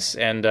hilarious.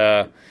 And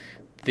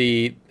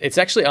it's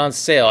actually on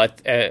sale. I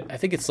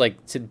think it's like,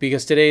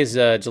 because today is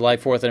July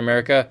 4th in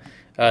America.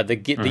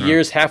 The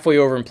year's halfway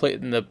over, and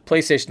the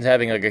PlayStation's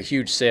having like a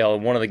huge sale.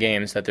 One of the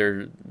games that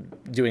they're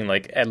doing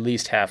like at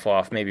least half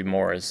off, maybe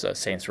more, is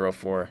Saints Row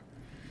 4.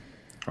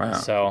 Wow!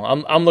 So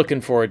I'm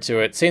looking forward to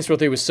it. Saints Row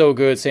 3 was so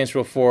good. Saints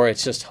Row 4,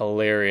 it's just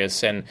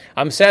hilarious, and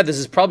I'm sad this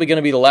is probably going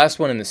to be the last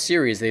one in the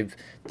series.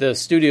 The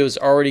studio's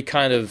already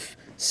kind of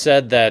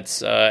said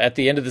that at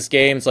the end of this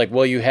game, it's like,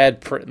 well, you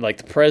had like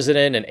the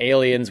president and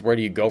aliens. Where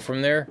do you go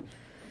from there?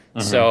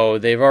 So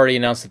they've already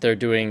announced that they're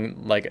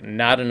doing like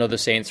not another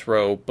Saints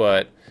Row,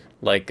 but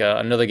like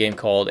another game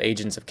called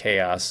Agents of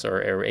Chaos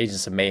or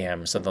Agents of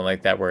Mayhem or something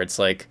like that, where it's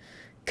like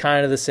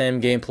kind of the same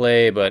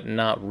gameplay, but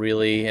not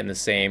really in the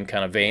same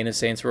kind of vein as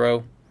Saints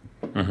Row.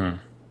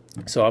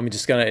 So I'm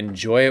just gonna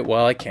enjoy it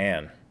while I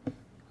can.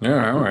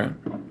 Yeah, all right.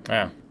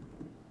 Yeah.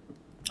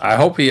 I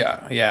hope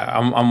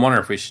I'm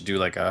wondering if we should do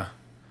like a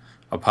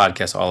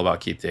podcast all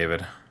about Keith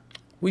David.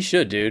 We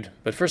should, dude.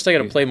 But first, I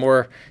got to play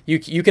more. You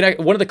can.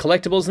 One of the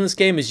collectibles in this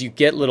game is you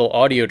get little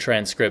audio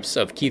transcripts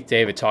of Keith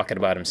David talking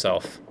about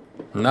himself.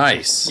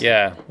 Nice.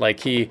 Yeah, like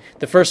the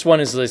first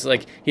one is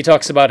like he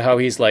talks about how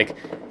he's like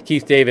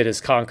Keith David has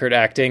conquered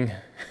acting.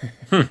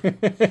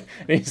 And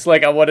he's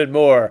like, I wanted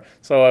more,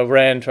 so I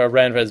ran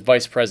as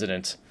vice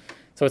president.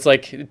 So it's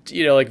like,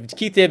 you know, like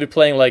Keith David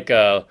playing like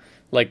an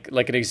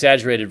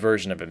exaggerated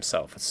version of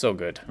himself. It's so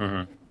good.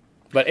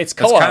 But it's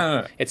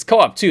co-op. It's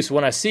co-op too. So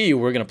when I see you,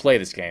 we're gonna play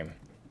this game.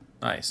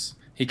 Nice.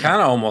 He kind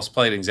of almost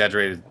played an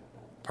exaggerated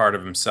part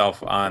of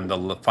himself on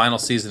the final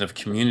season of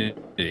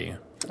Community.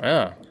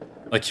 Oh.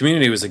 Like,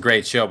 Community was a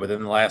great show, but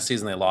then the last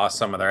season they lost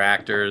some of their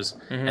actors,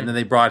 and then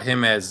they brought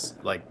him as,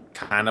 like,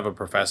 kind of a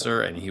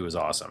professor, and he was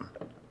awesome.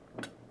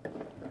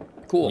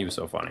 Cool. He was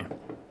so funny.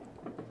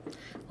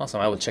 Awesome.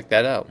 I will check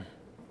that out.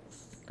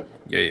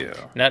 Yeah.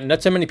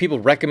 Not so many people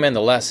recommend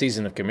the last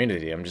season of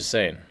Community. I'm just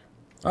saying.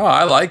 Oh,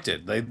 I liked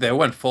it. They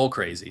went full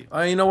crazy.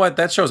 You know what?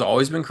 That show's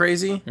always been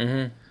crazy.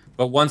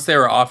 But once they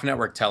were off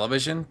network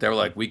television, they were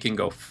like, we can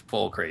go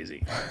full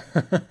crazy.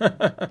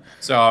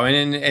 So, I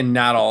mean, and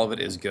not all of it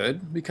is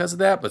good because of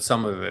that, but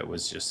some of it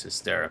was just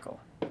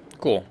hysterical.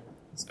 Cool.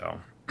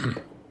 So,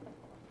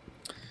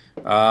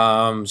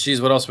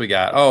 geez, what else we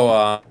got?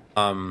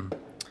 I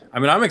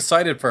mean, I'm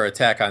excited for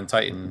Attack on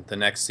Titan, the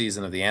next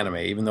season of the anime,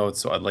 even though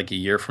it's like a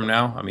year from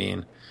now. I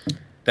mean,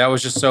 that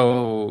was just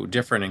so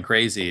different and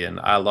crazy, and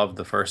I loved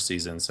the first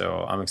season,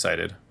 so I'm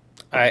excited.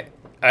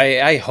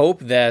 I hope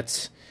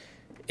that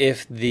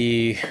if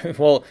I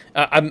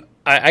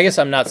guess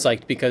I'm not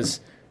psyched because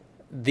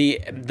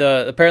the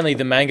apparently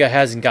the manga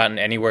hasn't gotten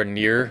anywhere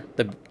near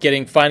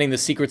finding the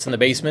secrets in the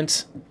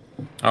basement.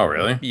 Oh,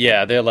 really?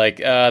 Yeah, they're like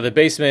the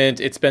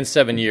basement. It's been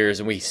 7 years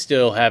and we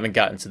still haven't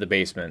gotten to the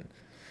basement.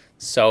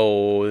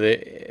 So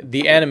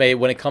the anime,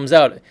 when it comes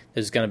out,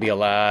 there's going to be a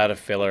lot of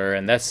filler,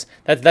 and that's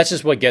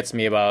just what gets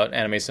me about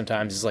anime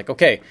sometimes. It's like,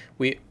 okay,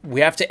 we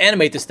have to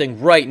animate this thing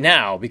right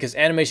now because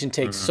animation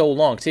takes so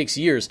long, it takes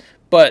years.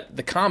 But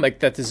the comic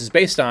that this is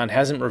based on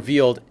hasn't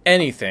revealed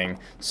anything,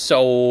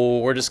 so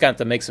we're just going to have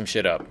to make some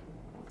shit up.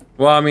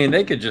 Well, I mean,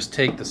 they could just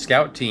take the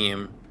scout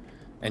team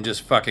and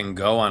just fucking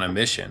go on a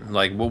mission.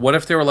 Like, well, what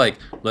if they were like,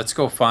 let's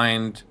go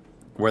find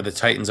where the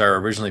Titans are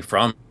originally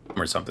from?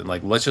 Or something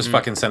like, let's just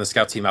fucking send a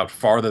scout team out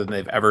farther than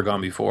they've ever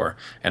gone before,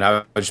 and I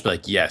would just be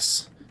like,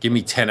 yes, give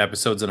me 10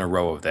 episodes in a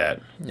row of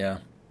that. Yeah.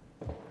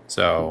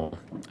 So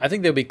I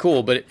think that'd be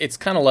cool, but it's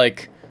kind of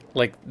like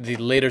the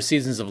later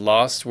seasons of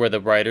Lost, where the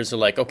writers are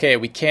like, okay,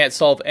 we can't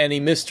solve any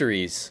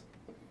mysteries.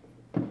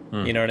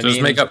 You know what I mean?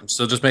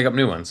 Just make up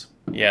new ones.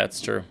 Yeah, it's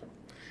true.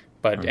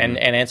 But and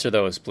answer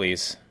those,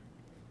 please.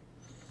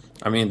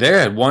 I mean, they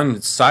had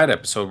one side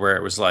episode where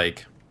it was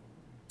like,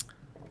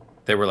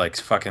 they were like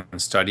fucking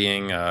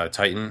studying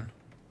Titan.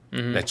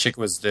 That chick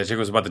was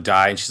about to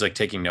die, and she's like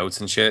taking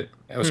notes and shit.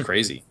 It was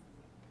crazy.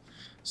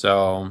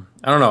 So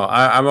I don't know.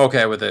 I'm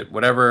okay with it.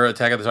 Whatever,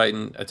 Attack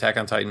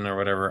on Titan, or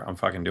whatever. I'm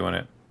fucking doing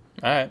it.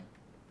 All right.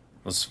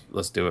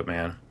 Let's do it,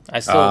 man. I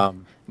still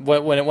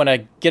when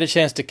I get a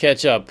chance to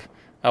catch up,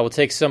 I will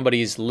take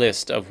somebody's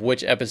list of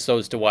which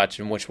episodes to watch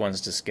and which ones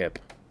to skip.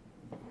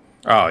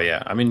 Oh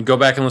yeah. I mean, go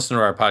back and listen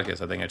to our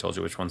podcast. I think I told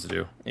you which ones to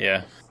do.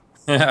 Yeah.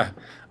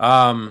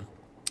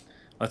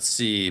 Let's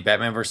see.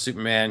 Batman vs.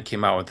 Superman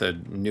came out with a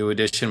new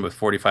edition with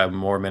 45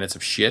 more minutes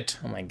of shit.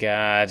 Oh, my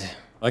God.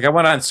 Like, I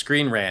went on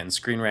Screen Rant, and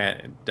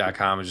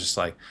ScreenRant.com was just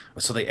like,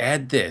 so they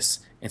add this,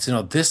 and so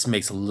now this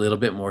makes a little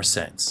bit more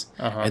sense.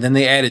 And then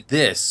they added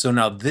this, so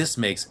now this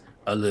makes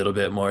a little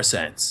bit more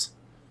sense.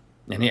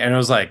 And I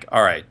was like,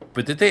 all right,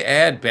 but did they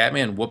add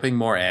Batman whooping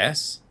more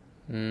ass?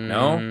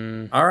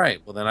 No? All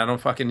right, well then I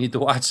don't fucking need to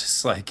watch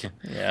this.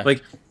 Yeah.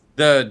 Like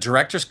the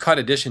director's cut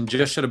edition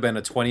just should have been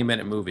a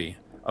 20-minute movie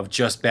of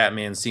just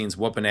Batman scenes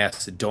whooping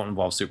ass that don't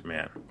involve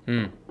Superman.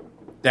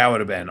 That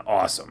would have been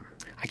awesome.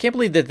 I can't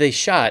believe that they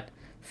shot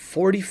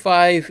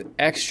 45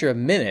 extra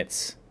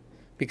minutes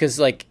because,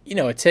 like, you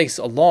know, it takes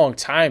a long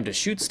time to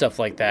shoot stuff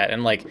like that.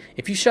 And, like,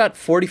 if you shot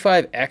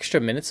 45 extra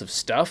minutes of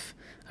stuff,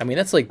 I mean,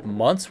 that's like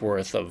months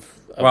worth of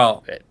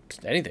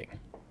anything.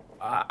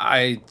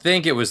 I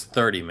think it was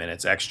 30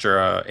 minutes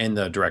extra in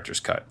the director's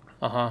cut.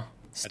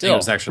 Still. I think it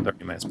was an extra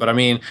 30 minutes. But I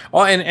mean,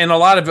 and a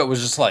lot of it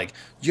was just like,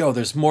 yo,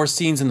 there's more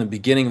scenes in the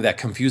beginning of that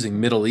confusing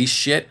Middle East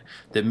shit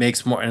that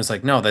makes more. And it's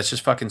like, no, that's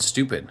just fucking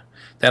stupid.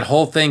 That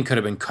whole thing could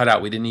have been cut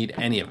out. We didn't need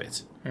any of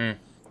it.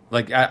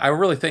 Like, I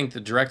really think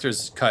the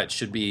director's cut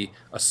should be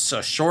a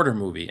shorter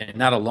movie and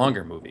not a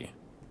longer movie.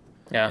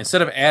 Yeah.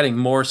 Instead of adding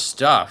more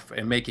stuff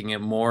and making it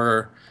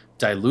more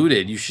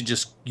diluted, you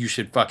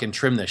should fucking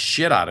trim the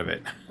shit out of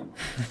it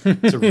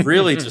to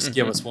really just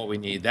give us what we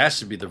need. That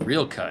should be the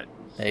real cut.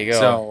 There you go.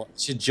 So it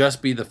should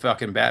just be the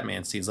fucking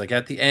Batman scenes. Like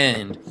at the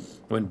end,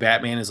 when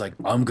Batman is like,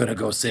 I'm gonna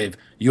go save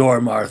your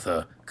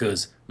Martha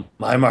because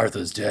my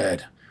Martha's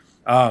dead.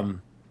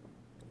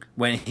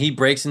 When he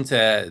breaks into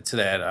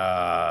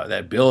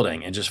that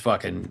building and just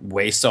fucking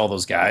wastes all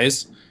those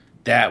guys,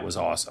 that was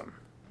awesome.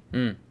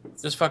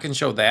 Just fucking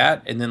show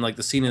that, and then like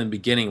the scene in the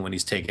beginning when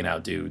he's taking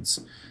out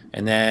dudes,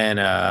 and then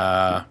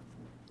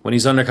when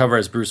he's undercover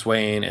as Bruce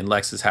Wayne in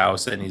Lex's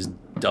house and he's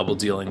double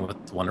dealing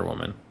with Wonder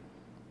Woman,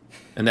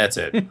 and that's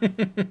it.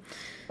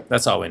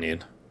 That's all we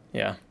need.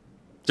 Yeah.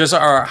 Just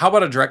how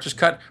about a director's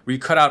cut where you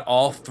cut out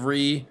all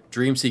 3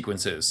 dream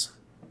sequences?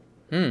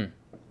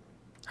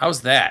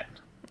 How's that?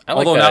 I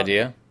like that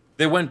idea.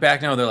 They went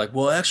back now. They're like,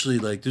 well, actually,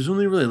 like, there's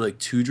only really like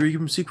 2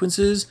 dream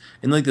sequences,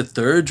 and like the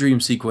 3rd dream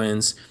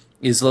sequence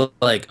is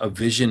like a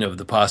vision of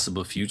the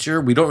possible future.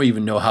 We don't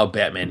even know how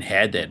Batman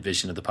had that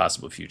vision of the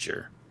possible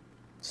future.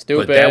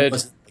 Stupid.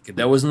 But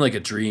that wasn't like a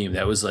dream.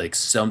 That was like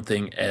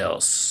something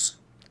else.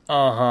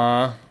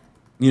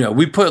 You know,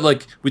 we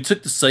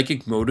took the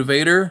psychic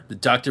motivator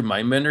that Dr.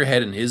 Mindbender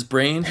had in his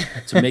brain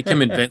to make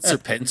him invent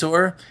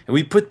Serpentor, and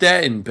we put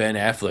that in Ben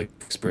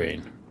Affleck's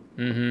brain.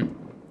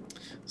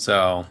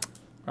 So,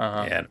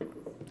 yeah.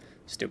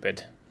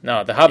 Stupid.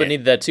 No, The Hobbit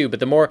needed that too. But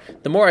the more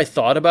I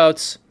thought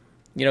about,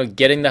 you know,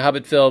 getting the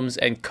Hobbit films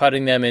and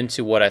cutting them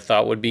into what I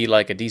thought would be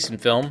like a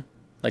decent film,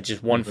 like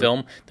just one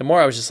film, the more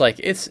I was just like,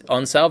 it's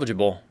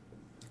unsalvageable.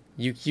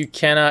 You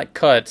cannot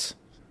cut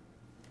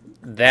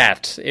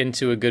that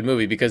into a good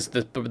movie because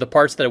the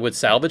parts that it would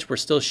salvage were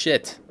still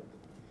shit.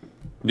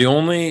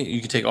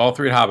 You could take all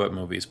 3 Hobbit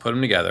movies, put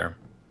them together,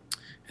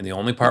 and the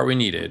only part we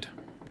needed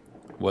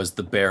was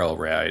the barrel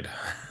ride.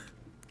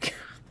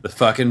 The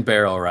fucking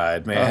barrel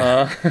ride,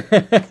 man.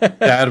 That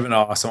would have been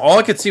awesome. All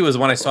I could see was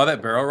when I saw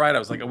that barrel ride, I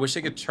was like, I wish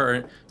I could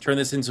turn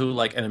this into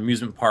like an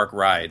amusement park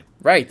ride.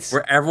 Right.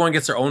 Where everyone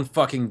gets their own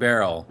fucking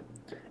barrel.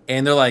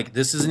 And they're like,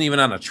 this isn't even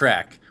on a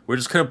track. We're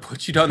just going to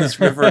put you down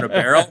this river in a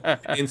barrel,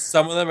 and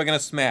some of them are going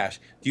to smash.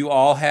 Do you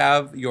all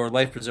have your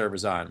life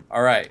preservers on?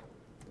 All right.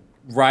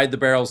 Ride the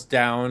barrels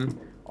down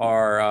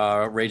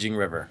our raging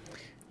river.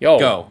 Yo,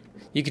 go.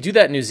 You could do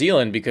that in New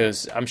Zealand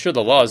because I'm sure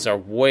the laws are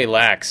way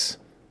lax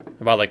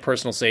about like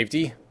personal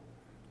safety.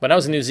 When I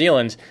was in New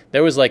Zealand,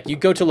 there was like, you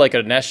go to like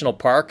a national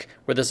park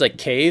where there's like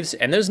caves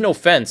and there's no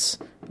fence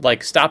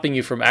like stopping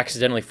you from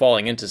accidentally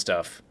falling into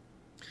stuff.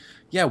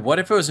 Yeah, what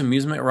if it was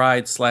amusement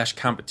ride /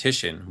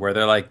 competition where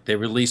they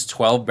release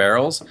 12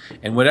 barrels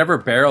and whatever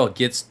barrel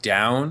gets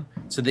down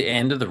to the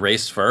end of the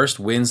race first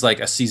wins like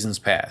a season's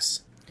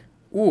pass.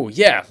 Ooh,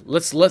 yeah.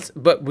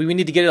 But we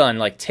need to get it on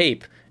like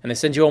tape, and they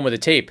send you home with a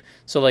tape.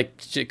 So like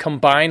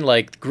combine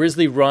like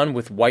Grizzly Run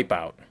with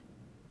Wipeout.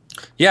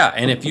 Yeah,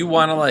 and if you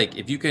want to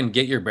if you can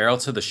get your barrel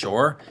to the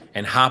shore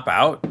and hop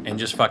out and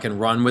just fucking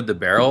run with the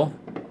barrel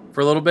for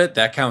a little bit,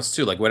 that counts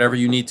too. Like whatever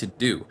you need to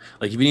do.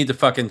 Like if you need to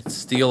fucking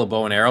steal a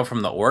bow and arrow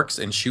from the orcs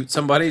and shoot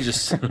somebody,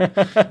 just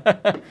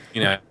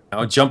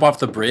jump off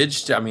the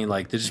bridge. I mean,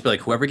 like they just be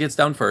like, whoever gets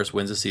down first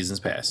wins a season's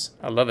pass.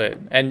 I love it,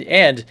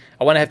 and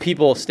I want to have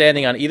people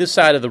standing on either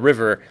side of the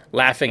river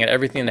laughing at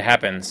everything that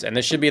happens. And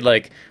there should be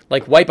like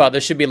Wipeout.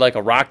 There should be like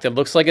a rock that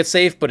looks like it's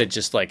safe, but it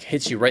just like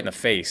hits you right in the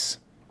face.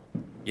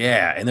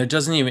 Yeah, and it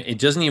doesn't even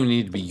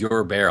need to be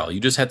your barrel. You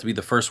just have to be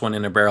the first one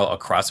in a barrel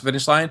across the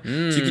finish line.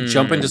 So you can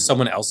jump into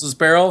someone else's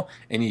barrel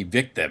and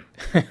evict them.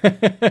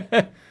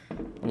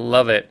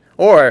 Love it.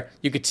 Or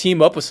you could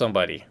team up with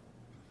somebody.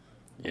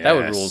 Yes. That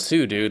would rule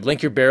too, dude.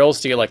 Link your barrels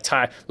to your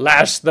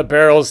lash the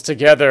barrels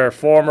together,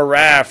 form a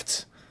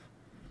raft.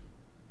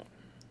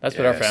 That's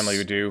what our family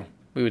would do.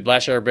 We would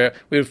lash our barrel.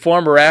 We would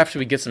form a raft.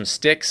 We'd get some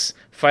sticks,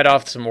 fight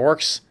off some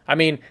orcs. I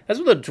mean, that's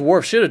what the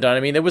dwarves should have done.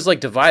 I mean, it was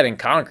like divide and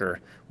conquer,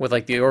 with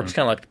like the orcs kind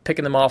of like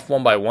picking them off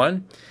one by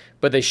one.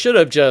 But they should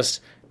have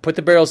just put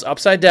the barrels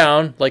upside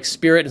down, like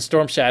Spirit and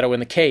Storm Shadow in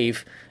the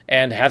cave,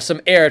 and have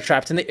some air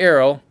trapped in the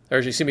arrow, or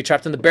excuse me,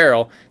 trapped in the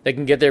barrel. They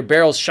can get their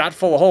barrels shot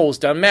full of holes.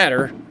 Doesn't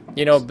matter.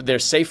 You know, they're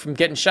safe from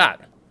getting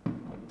shot.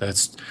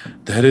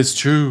 That is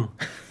true.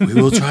 We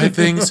will try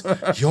things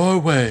your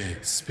way,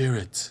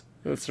 spirit.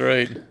 That's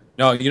right.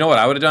 No, you know what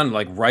I would have done?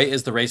 Like, right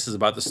as the race is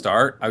about to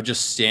start, I would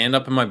just stand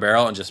up in my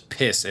barrel and just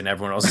piss in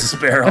everyone else's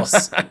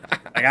barrels.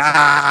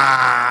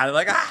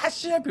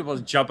 Shit. People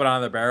jumping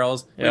on the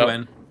barrels. We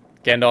win.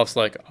 Gandalf's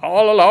like,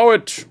 I'll allow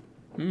it.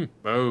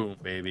 Boom,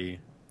 baby.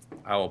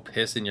 I will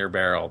piss in your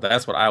barrel.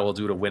 That's what I will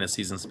do to win a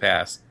season's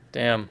pass.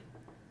 Damn.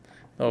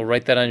 Oh,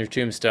 write that on your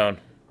tombstone.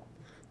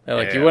 They're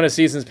like, you won a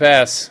season's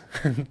pass.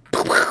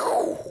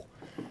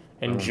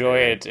 Enjoy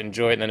it.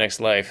 Enjoy it in the next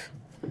life.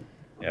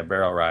 Yeah,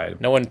 barrel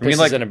ride. No one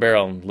pisses in a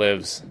barrel and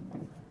lives.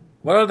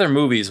 What other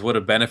movies would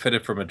have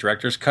benefited from a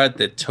director's cut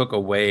that took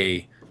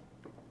away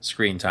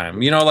screen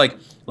time? You know,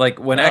 like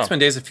when X-Men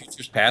Days of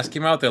Futures Past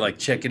came out, they're like,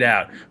 check it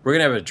out. We're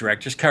going to have a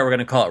director's cut. We're going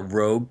to call it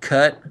Rogue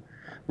Cut,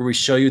 where we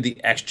show you the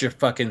extra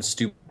fucking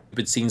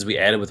stupid scenes we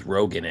added with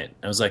Rogue in it.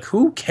 I was like,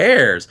 who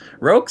cares?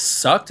 Rogue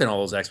sucked in all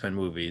those X-Men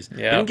movies. Yeah.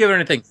 You didn't give her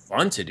anything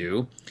fun to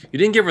do. You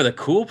didn't give her the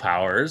cool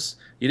powers.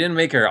 You didn't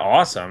make her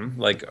awesome,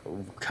 like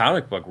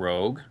comic book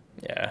Rogue.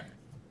 Yeah.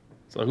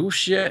 So who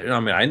shit? I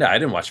mean, I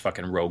didn't watch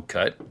fucking Rogue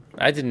Cut.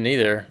 I didn't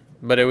either.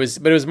 But it was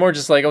more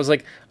just like, I was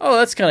like, oh,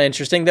 that's kind of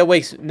interesting. That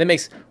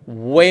makes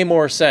way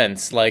more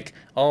sense. Like,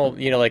 oh,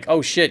 you know, like,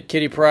 oh shit,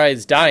 Kitty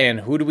Pryde's dying.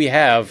 Who do we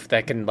have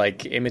that can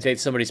like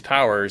imitate somebody's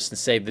powers and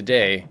save the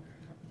day?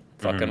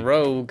 Fucking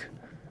Rogue.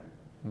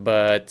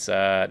 But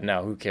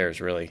no, who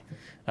cares really?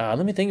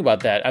 Let me think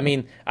about that. I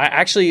mean, I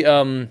actually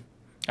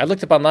I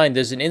looked up online.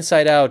 There's an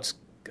Inside Out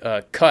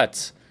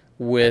cut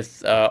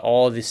with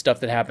all the stuff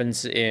that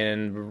happens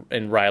in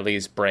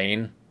Riley's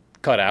brain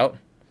cut out.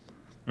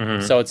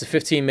 Mm-hmm. So it's a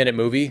 15-minute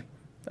movie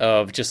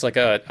of just like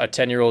a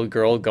 10-year-old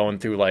girl going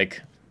through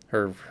like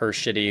her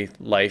shitty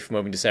life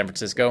moving to San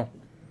Francisco.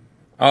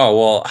 Oh,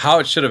 well, how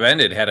it should have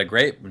ended had a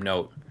great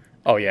note.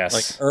 Oh, yes.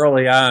 Like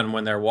early on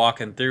when they're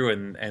walking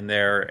through and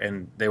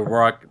they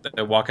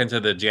walk into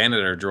the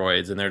janitor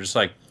droids and they're just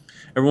like,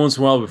 every once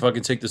in a while we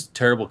fucking take this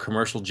terrible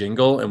commercial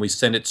jingle and we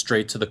send it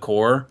straight to the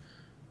core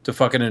to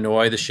fucking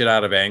annoy the shit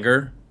out of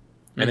Anger.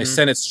 And they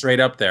send it straight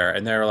up there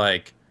and they're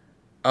like,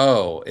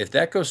 oh, if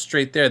that goes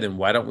straight there, then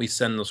why don't we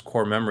send those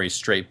core memories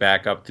straight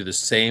back up through the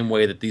same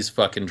way that these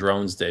fucking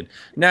drones did?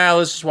 Now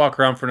let's just walk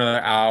around for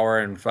another hour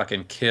and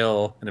fucking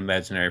kill an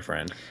imaginary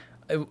friend.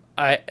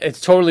 It's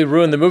totally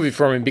ruined the movie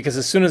for me because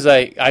as soon as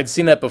I'd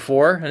seen that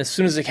before, and as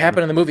soon as it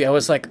happened in the movie, I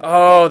was like,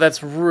 oh,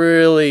 that's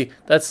really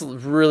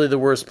the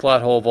worst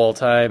plot hole of all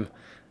time.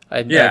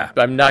 I'm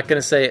not going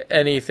to say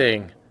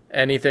anything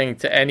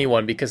to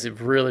anyone because it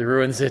really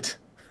ruins it.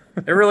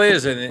 It really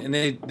is, and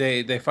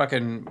they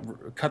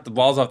fucking cut the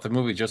balls off the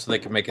movie just so they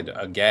can make it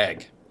a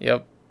gag.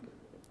 Yep.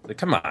 Like,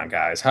 come on,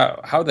 guys,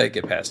 how'd they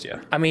get past you?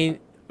 I mean,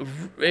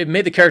 it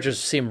made the characters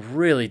seem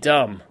really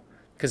dumb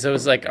because it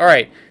was like, all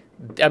right.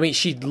 I mean,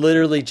 she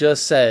literally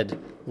just said,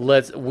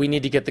 we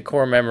need to get the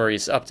core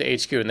memories up to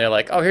HQ, and they're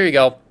like, oh, here you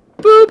go,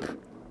 boop.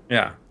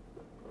 Yeah.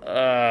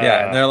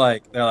 Yeah, and they're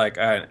like,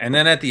 and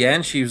then at the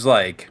end, she was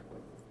like,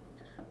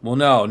 well,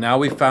 no, now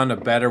we found a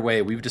better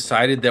way. We've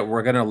decided that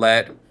we're gonna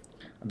let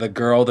the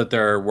girl that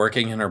they're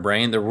working in her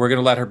brain, that we're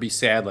gonna let her be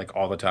sad like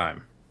all the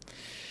time.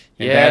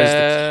 And that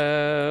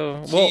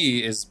is the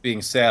key is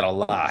being sad a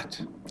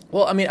lot.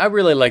 Well, I mean, I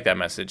really like that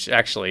message,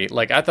 actually.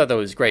 Like, I thought that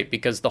was great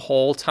because the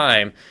whole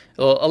time,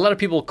 a lot of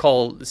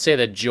people say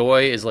that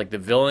Joy is like the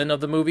villain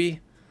of the movie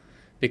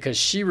because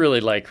she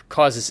really like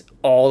causes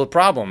all the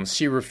problems.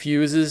 She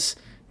refuses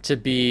to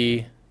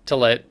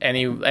let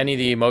any of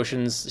the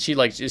emotions. She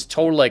like is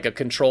total like a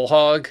control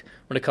hog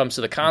when it comes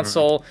to the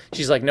console. Mm-hmm.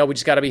 She's like, no, we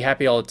just got to be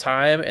happy all the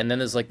time, and then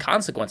there's like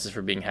consequences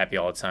for being happy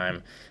all the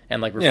time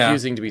and like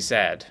refusing to be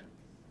sad.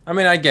 I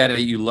mean, I get it.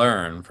 You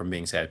learn from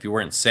being sad. If you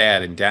weren't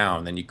sad and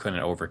down, then you couldn't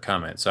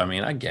overcome it. So, I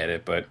mean, I get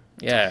it, but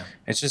yeah,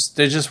 it's just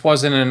there just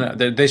wasn't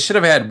they should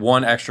have had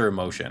one extra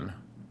emotion.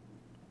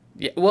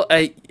 Yeah, well,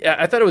 I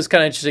thought it was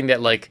kind of interesting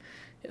that like,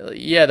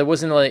 yeah, there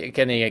wasn't like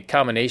any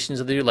combinations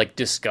of the two. Like,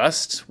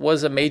 disgust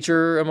was a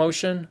major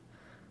emotion.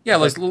 Yeah,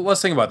 let's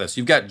think about this.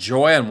 You've got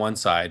joy on one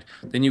side,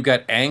 then you've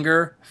got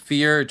anger,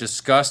 fear,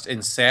 disgust,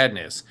 and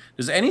sadness.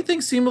 Does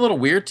anything seem a little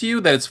weird to you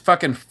that it's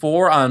fucking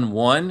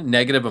 4-on-1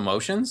 negative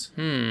emotions?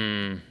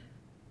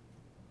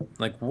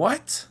 Like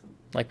what?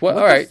 Like what?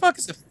 What all the right. fuck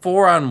is a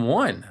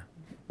 4-on-1?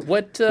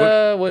 What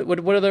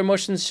other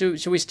emotions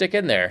should we stick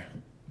in there?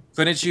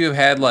 Couldn't you have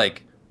had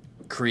like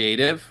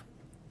creative,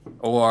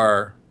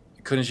 or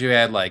couldn't you have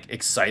had like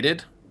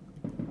excited?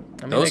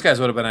 I mean, those guys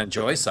would have been on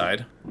Joy's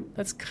side.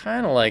 That's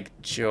kind of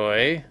like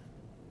Joy.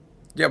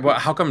 Yeah,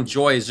 but how come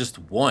Joy is just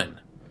one?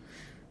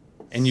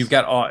 And you've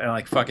got all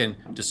like fucking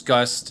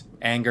disgust,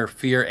 anger,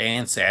 fear,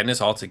 and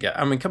sadness all together.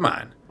 I mean, come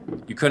on.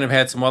 You couldn't have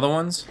had some other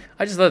ones?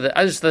 I just thought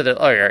that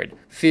all right.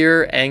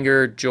 Fear,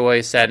 anger,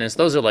 joy, sadness,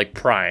 those are like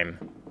prime,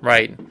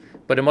 right?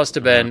 But it must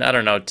have been, I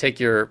don't know, take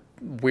your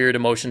weird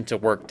emotion to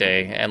work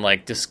day and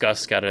like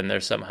disgust got in there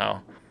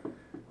somehow.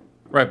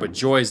 Right, but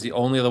joy is the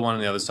only other one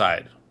on the other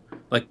side.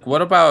 Like,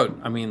 what about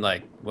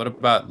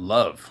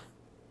love?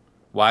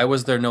 Why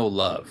was there no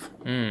love?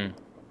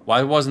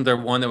 Why wasn't there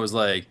one that was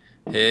like,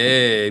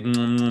 hey,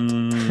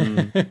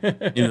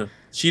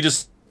 she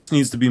just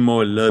needs to be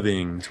more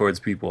loving towards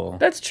people.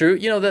 That's true.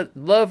 That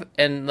love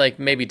and like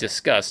maybe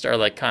disgust are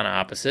like kind of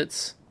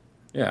opposites.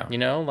 Yeah.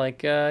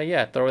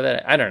 Throw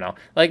that. I don't know.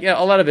 Like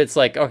a lot of it's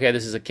like, okay,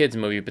 this is a kids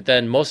movie, but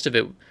then most of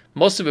it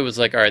was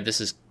like, all right,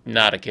 this is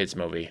not a kids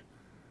movie.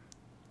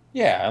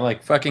 Yeah,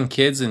 like fucking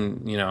kids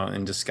and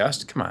in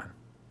disgust. Come on.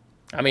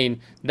 I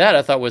mean, that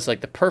I thought was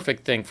like the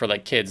perfect thing for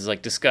like kids,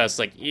 like disgust,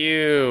 like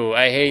ew,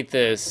 I hate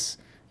this,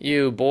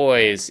 you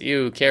boys,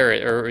 you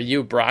carrot, or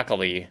you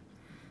broccoli.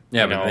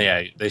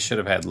 Yeah, they should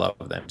have had love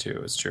then too.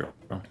 It's true.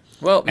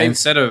 Well, maybe,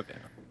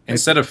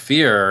 instead of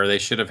fear, they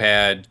should have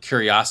had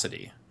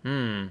curiosity.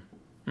 Mm-hmm.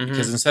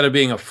 Because instead of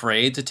being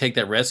afraid to take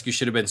that risk, you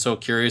should have been so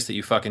curious that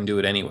you fucking do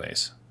it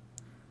anyways.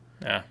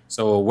 Yeah.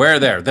 So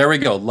there we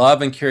go.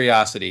 Love and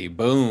curiosity.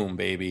 Boom,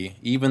 baby.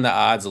 Even the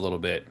odds a little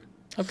bit.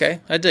 Okay,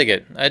 I dig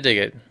it.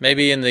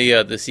 Maybe in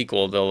the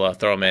sequel they'll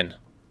throw them in.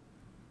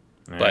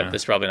 Yeah. But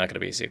there's probably not going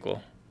to be a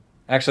sequel.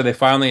 Actually, they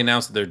finally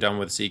announced that they're done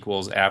with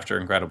sequels after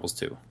Incredibles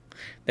 2.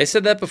 They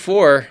said that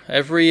before.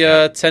 Every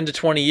 10 to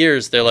 20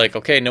 years, they're like,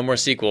 okay, no more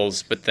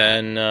sequels, but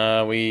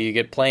then we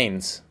get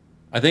planes.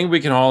 I think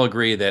we can all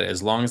agree that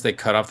as long as they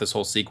cut off this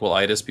whole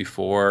sequel-itis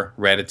before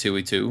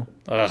Ratatouille 2,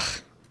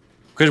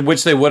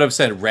 which they would have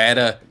said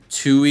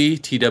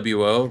Ratatouille,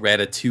 T-W-O,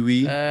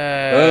 Ratatouille.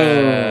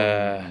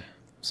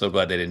 So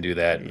glad they didn't do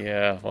that.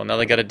 Yeah, well, now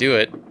they got to do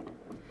it.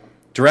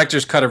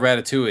 Director's cut of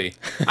Ratatouille.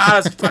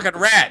 It's a fucking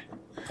rat.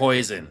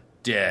 Poison.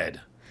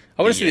 Dead.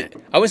 I want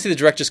to see the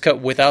director's cut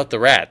without the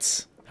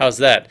rats. How's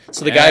that?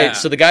 So the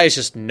guy is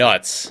just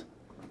nuts.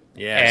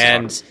 Yeah.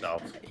 And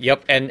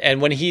yep.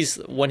 And when he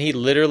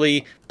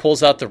literally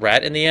pulls out the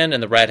rat in the end,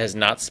 and the rat has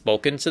not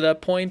spoken to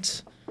that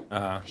point,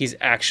 he's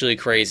actually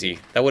crazy.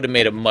 That would have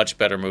made a much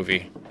better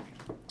movie.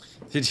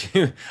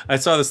 I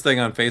saw this thing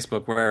on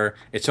Facebook where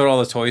it showed all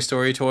the Toy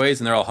Story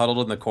toys, and they're all huddled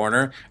in the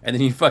corner, and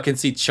then you fucking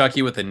see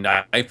Chucky with a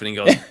knife, and he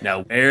goes,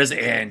 "Now where's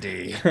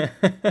Andy?"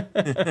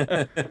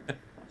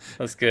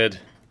 That's good.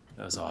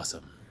 That was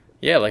awesome.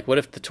 Yeah, like what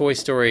if the Toy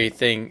Story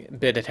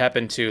bit had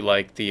happened to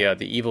like the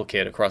evil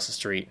kid across the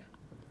street?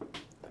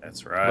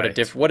 That's right.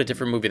 What a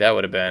different movie that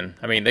would have been.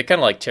 I mean, they kind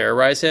of like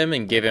terrorize him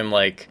and give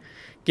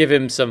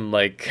him some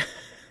like.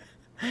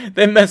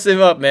 They mess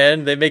him up,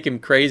 man. They make him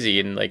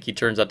crazy, and like he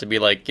turns out to be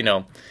like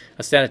a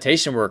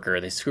sanitation worker.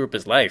 They screw up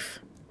his life.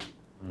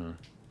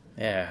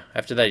 Yeah.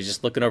 After that, he's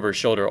just looking over his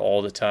shoulder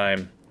all the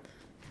time.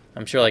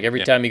 I'm sure like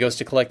every time he goes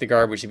to collect the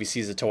garbage, if he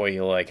sees a toy,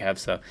 he'll like have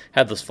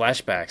those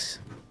flashbacks.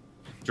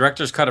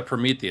 Director's cut of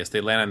Prometheus. They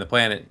land on the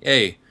planet.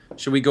 Hey,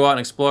 should we go out and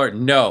explore it?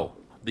 No.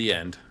 The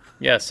end.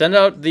 Yeah, send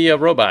out the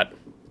robot.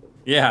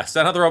 Yeah,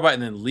 send out the robot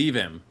and then leave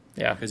him.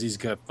 Yeah. Because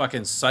he's a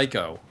fucking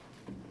psycho.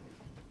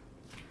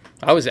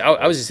 I was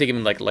just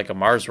thinking like a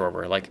Mars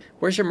rover. Like,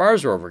 where's your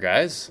Mars rover,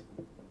 guys?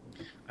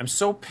 I'm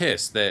so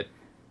pissed that,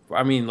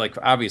 I mean, like,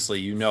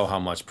 obviously you know how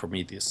much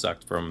Prometheus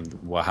sucked from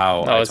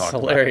how I it's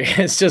hilarious.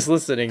 It's just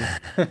listening.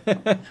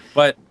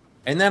 But,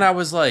 and then I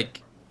was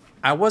like,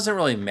 I wasn't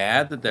really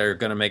mad that they're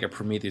going to make a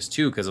Prometheus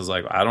 2 because I was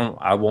like,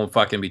 I won't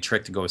fucking be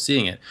tricked to go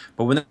seeing it.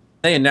 But when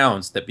they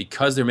announced that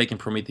because they're making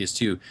Prometheus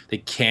 2, they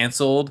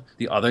canceled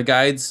the other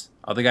guy's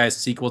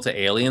sequel to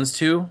Aliens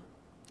 2.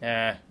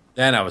 Yeah.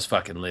 Then I was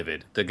fucking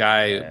livid. The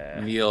guy,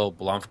 Neil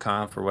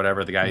Blomkamp or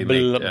whatever, the guy who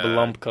made...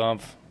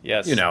 Blomkamp,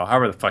 yes.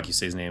 However the fuck you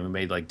say his name, who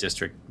made like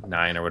District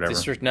 9 or whatever.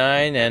 District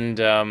 9 and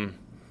the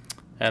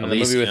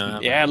movie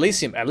with... Yeah,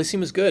 Elysium.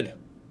 Elysium was good.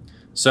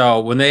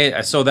 So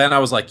then I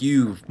was like,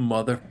 you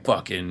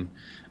motherfucking...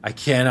 I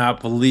cannot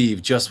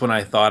believe just when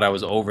I thought I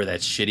was over that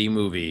shitty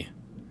movie.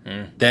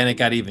 Then it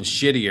got even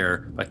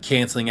shittier by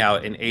canceling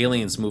out an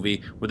Aliens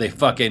movie where they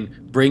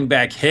fucking bring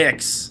back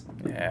Hicks.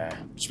 Yeah.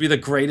 Which would be the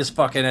greatest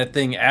fucking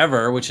thing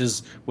ever,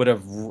 would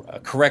have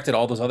corrected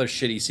all those other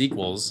shitty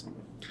sequels.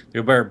 They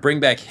better bring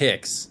back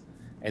Hicks.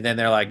 And then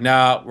they're like,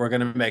 nah, we're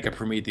going to make a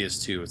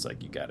Prometheus 2. It's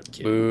like, you got to be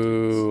kidding me.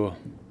 Boo.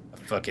 I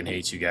fucking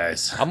hate you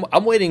guys.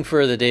 I'm waiting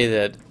for the day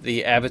that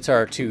the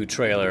Avatar 2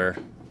 trailer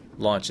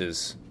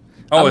launches.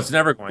 It's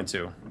never going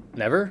to.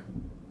 Never?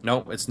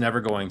 Nope, it's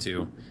never going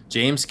to.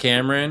 James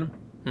Cameron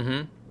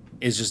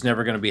is just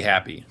never going to be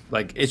happy.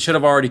 Like, it should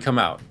have already come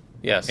out.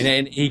 Yes.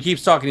 And he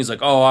keeps talking. He's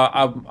like,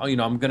 I'm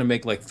going to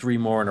make like 3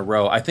 more in a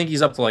row. I think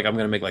he's up to like, I'm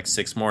going to make like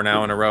 6 more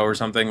now in a row or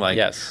something. Like,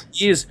 yes.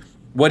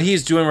 What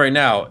he's doing right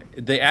now,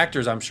 the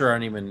actors I'm sure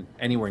aren't even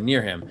anywhere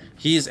near him.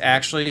 He's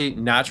actually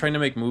not trying to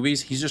make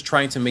movies. He's just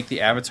trying to make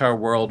the Avatar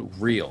world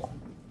real.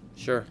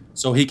 Sure.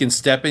 So he can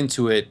step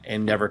into it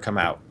and never come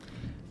out.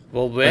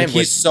 Well, man,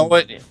 he's so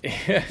in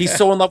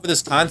love with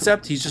this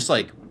concept. He's just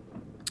like,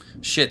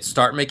 shit,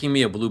 start making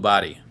me a blue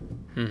body.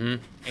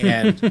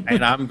 And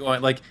I'm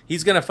going, like,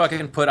 he's gonna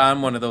fucking put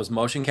on one of those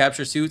motion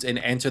capture suits and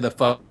enter the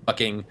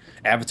fucking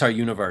Avatar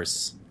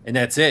universe, and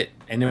that's it.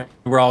 And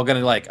we're all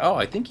gonna like, oh,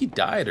 I think he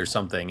died or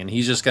something, and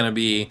he's just gonna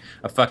be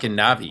a fucking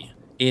Navi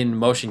in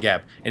motion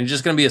cap, and it's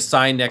just gonna be a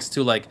sign next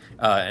to like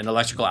an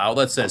electrical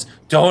outlet that says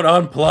 "Don't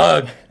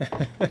unplug,"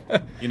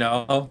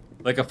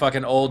 like a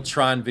fucking old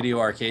Tron video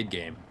arcade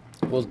game.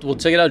 We'll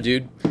check it out,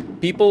 dude.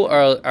 people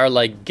are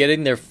like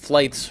getting their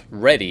flights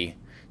ready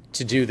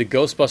to do the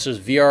Ghostbusters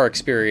VR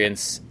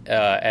experience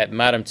at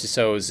Madame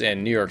Tussauds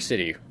in New York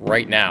City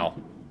right now.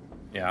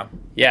 Yeah.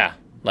 Yeah,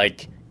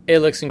 like it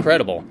looks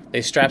incredible.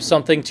 They strap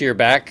something to your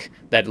back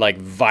that like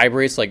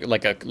vibrates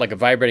like a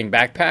vibrating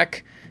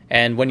backpack,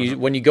 and when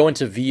you go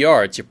into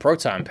VR, it's your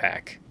proton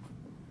pack.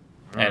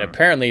 And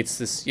apparently it's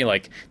this, you know,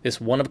 like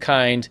this one of a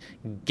kind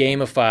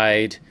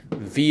gamified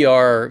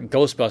VR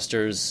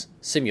Ghostbusters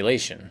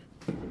simulation.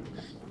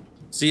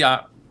 See,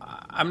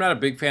 I'm not a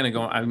big fan of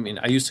going. I mean,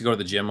 I used to go to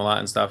the gym a lot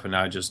and stuff, and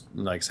now I just,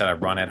 like I said, I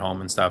run at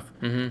home and stuff.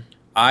 Mm-hmm.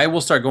 I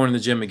will start going to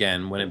the gym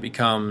again when it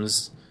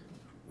becomes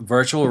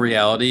virtual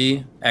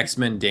reality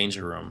X-Men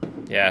Danger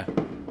Room. Yeah.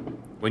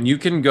 When you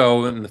can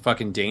go in the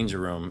fucking Danger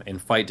Room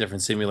and fight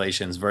different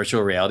simulations,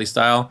 virtual reality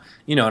style,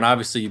 you know, and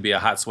obviously you'd be a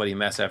hot, sweaty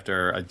mess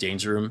after a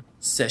Danger Room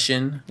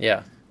session.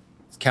 Yeah.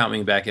 Count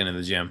me back into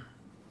the gym.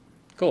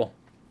 Cool.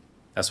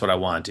 That's what I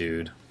want,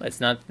 dude. It's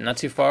not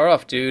too far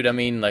off, dude. I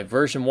mean, like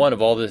version 1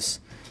 of all this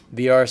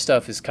VR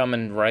stuff is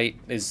coming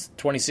is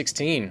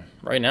 2016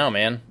 right now,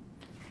 man.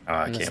 Oh,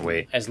 I can't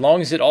wait. As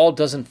long as it all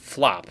doesn't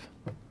flop.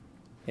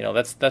 You know,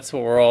 that's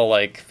what we're all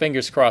like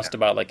fingers crossed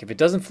about. Like if it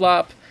doesn't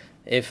flop,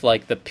 if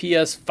like the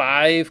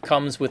PS5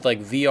 comes with like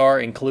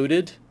VR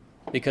included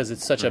because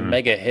it's such a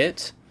mega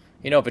hit,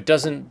 you know, if it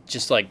doesn't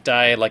just like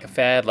die like a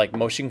fad like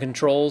motion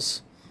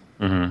controls,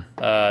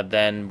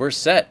 then we're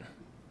set.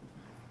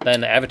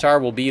 Then Avatar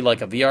will be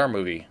like a VR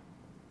movie.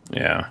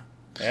 Yeah.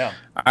 Yeah.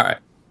 All right.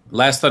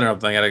 Last Thunder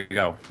Up, I gotta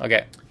go.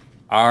 Okay.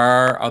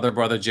 Our other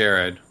brother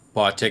Jared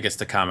bought tickets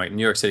to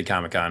New York City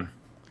Comic Con.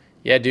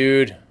 Yeah,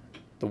 dude.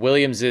 The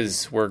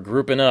Williamses were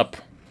grouping up.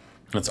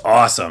 That's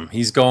awesome.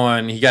 He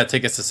got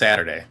tickets to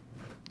Saturday.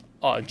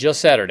 Oh,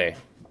 just Saturday.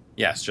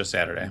 Yes, just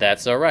Saturday.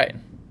 That's all right.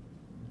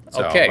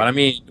 So, okay. But I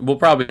mean, we'll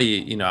probably,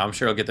 you know, I'm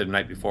sure he'll get there the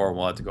night before and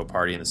we'll have to go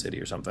party in the city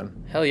or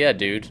something. Hell yeah,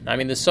 dude. I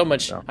mean, there's so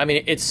much. So. I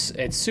mean, it's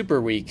Super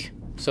Week,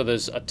 so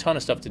there's a ton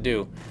of stuff to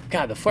do.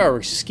 God, the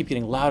fireworks just keep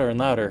getting louder and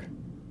louder.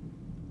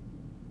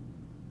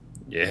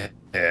 Yeah.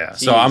 Yeah.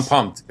 So I'm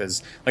pumped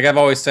because, like I've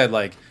always said,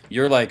 like,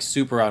 you're like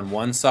super on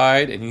one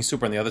side and he's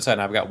super on the other side,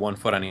 and I've got 1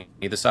 foot on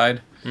either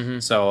side. Mm-hmm.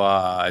 So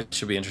it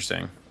should be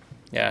interesting.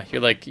 Yeah,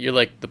 you're like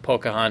the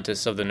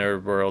Pocahontas of the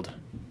nerd world.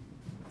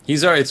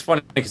 It's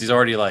funny because he's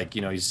already like,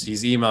 you know,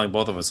 he's emailing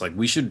both of us like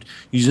he's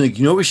like,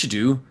 you know what we should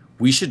do?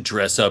 We should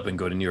dress up and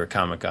go to New York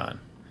Comic Con.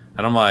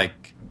 And I'm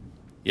like,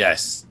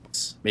 yes,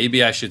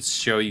 maybe I should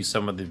show you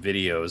some of the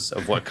videos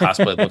of what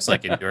cosplay looks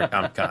like in New York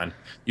Comic Con.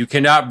 You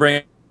cannot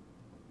bring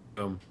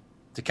them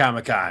to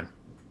Comic Con.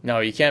 No,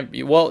 you can't.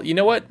 Well, you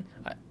know what?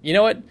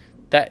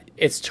 That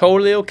it's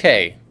totally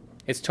okay.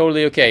 It's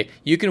totally okay.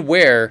 You can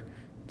wear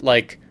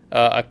like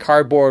a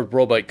cardboard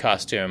robot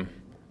costume,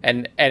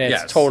 and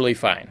it's totally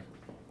fine.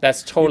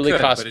 That's totally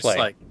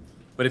cosplay.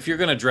 But if you're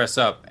gonna dress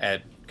up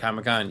at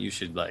Comic Con, you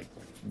should like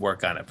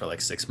work on it for like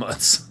 6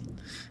 months.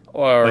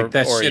 Or like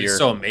that shit is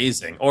so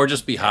amazing. Or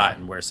just be hot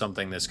and wear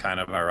something that's kind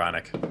of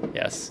ironic.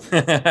 Yes.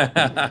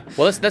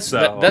 Well, that's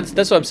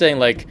what I'm saying.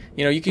 Like,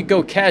 you know, you could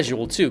go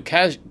casual too.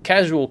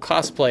 Casual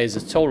cosplay is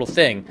a total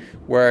thing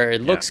where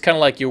it looks kind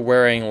of like you're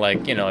wearing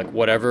like, you know, like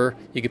whatever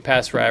you could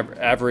pass for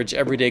average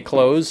everyday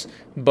clothes,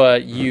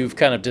 but you've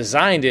kind of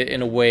designed it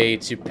in a way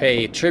to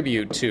pay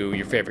tribute to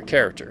your favorite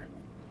character.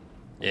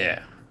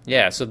 Yeah.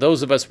 Yeah. So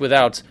those of us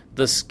without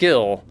the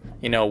skill,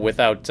 you know,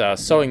 without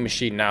sewing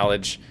machine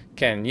knowledge,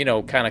 can, you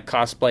know, kind of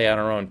cosplay on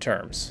our own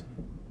terms.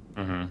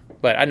 Mm-hmm.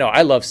 But I know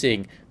I love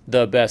seeing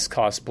the best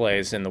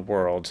cosplays in the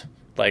world.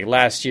 Like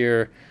last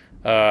year,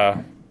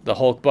 the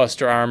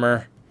Hulkbuster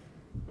armor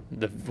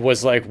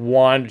was like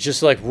one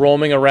just like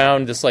roaming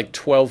around this like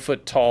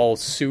 12-foot tall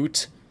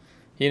suit,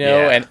 you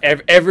know, and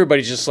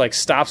everybody just like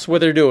stops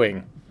what they're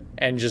doing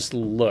and just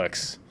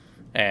looks,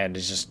 and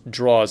it just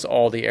draws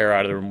all the air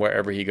out of the room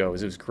wherever he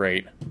goes. It was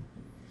great.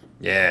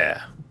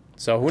 Yeah.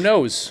 So who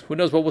knows? Who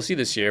knows what we'll see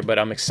this year? But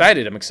I'm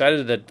excited. I'm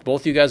excited that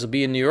both you guys will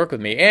be in New York with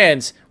me,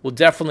 and we'll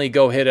definitely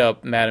go hit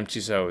up Madame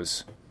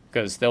Tussauds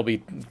because they'll be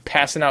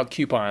passing out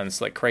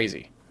coupons like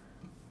crazy.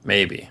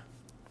 Maybe.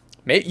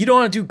 You don't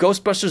want to do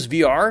Ghostbusters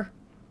VR?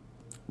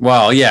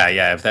 Well,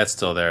 yeah. If that's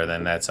still there,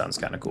 then that sounds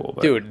kind of cool.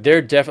 But. Dude,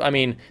 they're definitely. I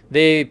mean,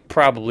 they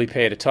probably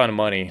paid a ton of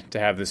money to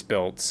have this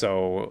built,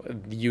 so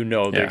you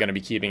know they're going to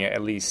be keeping it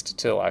at least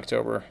till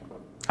October.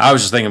 I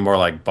was just thinking more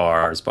like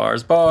bars.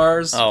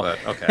 Oh, but,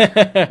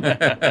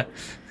 okay.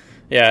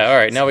 Yeah, all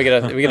right. Now we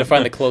gotta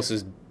find the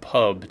closest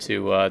pub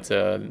to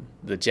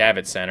the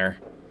Javits Center.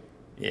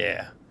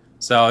 Yeah.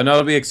 So no,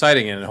 it'll be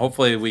exciting, and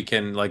hopefully we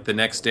can like the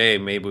next day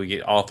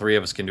maybe all three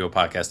of us can do a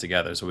podcast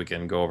together, so we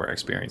can go over our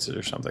experiences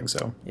or something.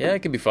 So yeah, it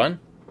could be fun.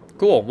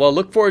 Cool. Well,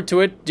 look forward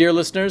to it, dear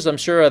listeners. I'm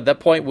sure at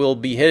that point we'll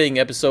be hitting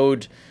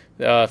episode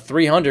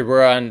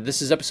 300.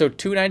 This is episode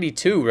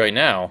 292 right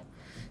now,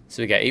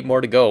 so we got 8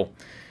 more to go.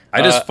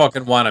 I just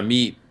fucking want to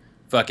meet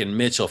fucking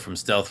Mitchell from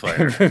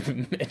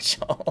Stealthfire.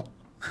 Mitchell.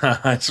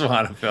 I just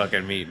want to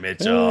fucking meet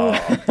Mitchell.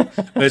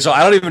 Mitchell,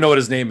 I don't even know what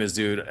his name is,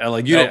 dude.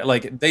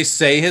 Like they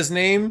say his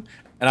name,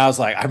 And I was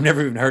like, I've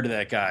never even heard of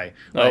that guy.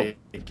 Like,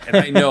 and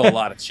I know a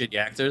lot of shitty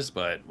actors,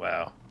 but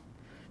wow.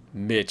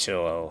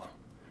 Mitchell.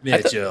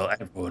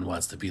 Everyone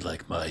wants to be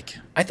like Mike.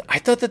 I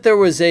thought that there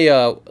was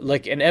a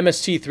like an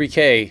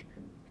MST3K.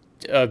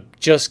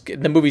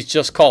 The movie's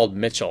just called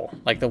Mitchell,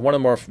 like one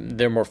of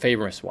their more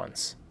famous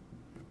ones.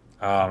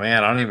 Oh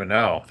man, I don't even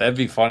know. That'd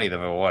be funny if it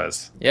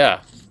was.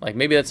 Yeah, like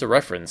maybe that's a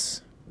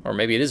reference, or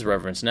maybe it is a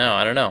reference now.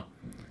 I don't know.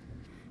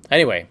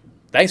 Anyway,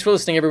 thanks for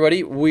listening,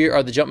 everybody. We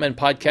are the Jumpman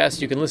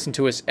Podcast. You can listen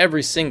to us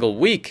every single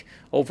week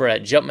over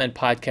at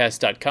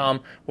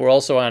jumpmanpodcast.com. We're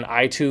also on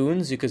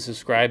iTunes. You can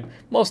subscribe.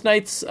 Most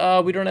nights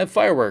we don't have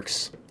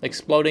fireworks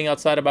exploding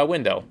outside of my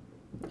window.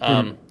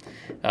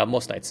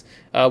 Most nights.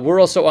 We're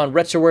also on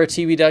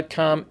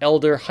RetrowareTV.com,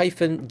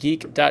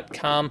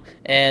 Elder-Geek.com,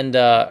 and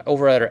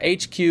over at our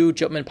HQ,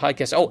 Jumpman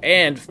Podcast. Oh,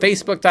 and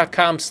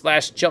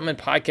Facebook.com/Jumpman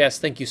Podcast.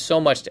 Thank you so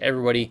much to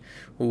everybody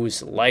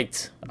who's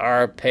liked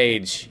our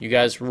page. You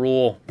guys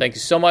rule. Thank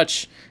you so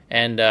much,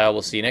 and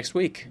we'll see you next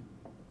week.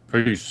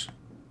 Peace.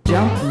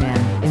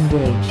 Jumpman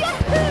engaged.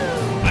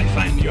 I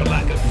find your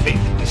lack of faith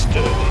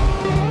disturbing.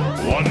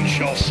 One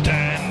shall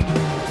stand,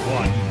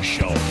 one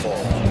shall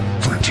fall.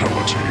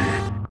 Fatality.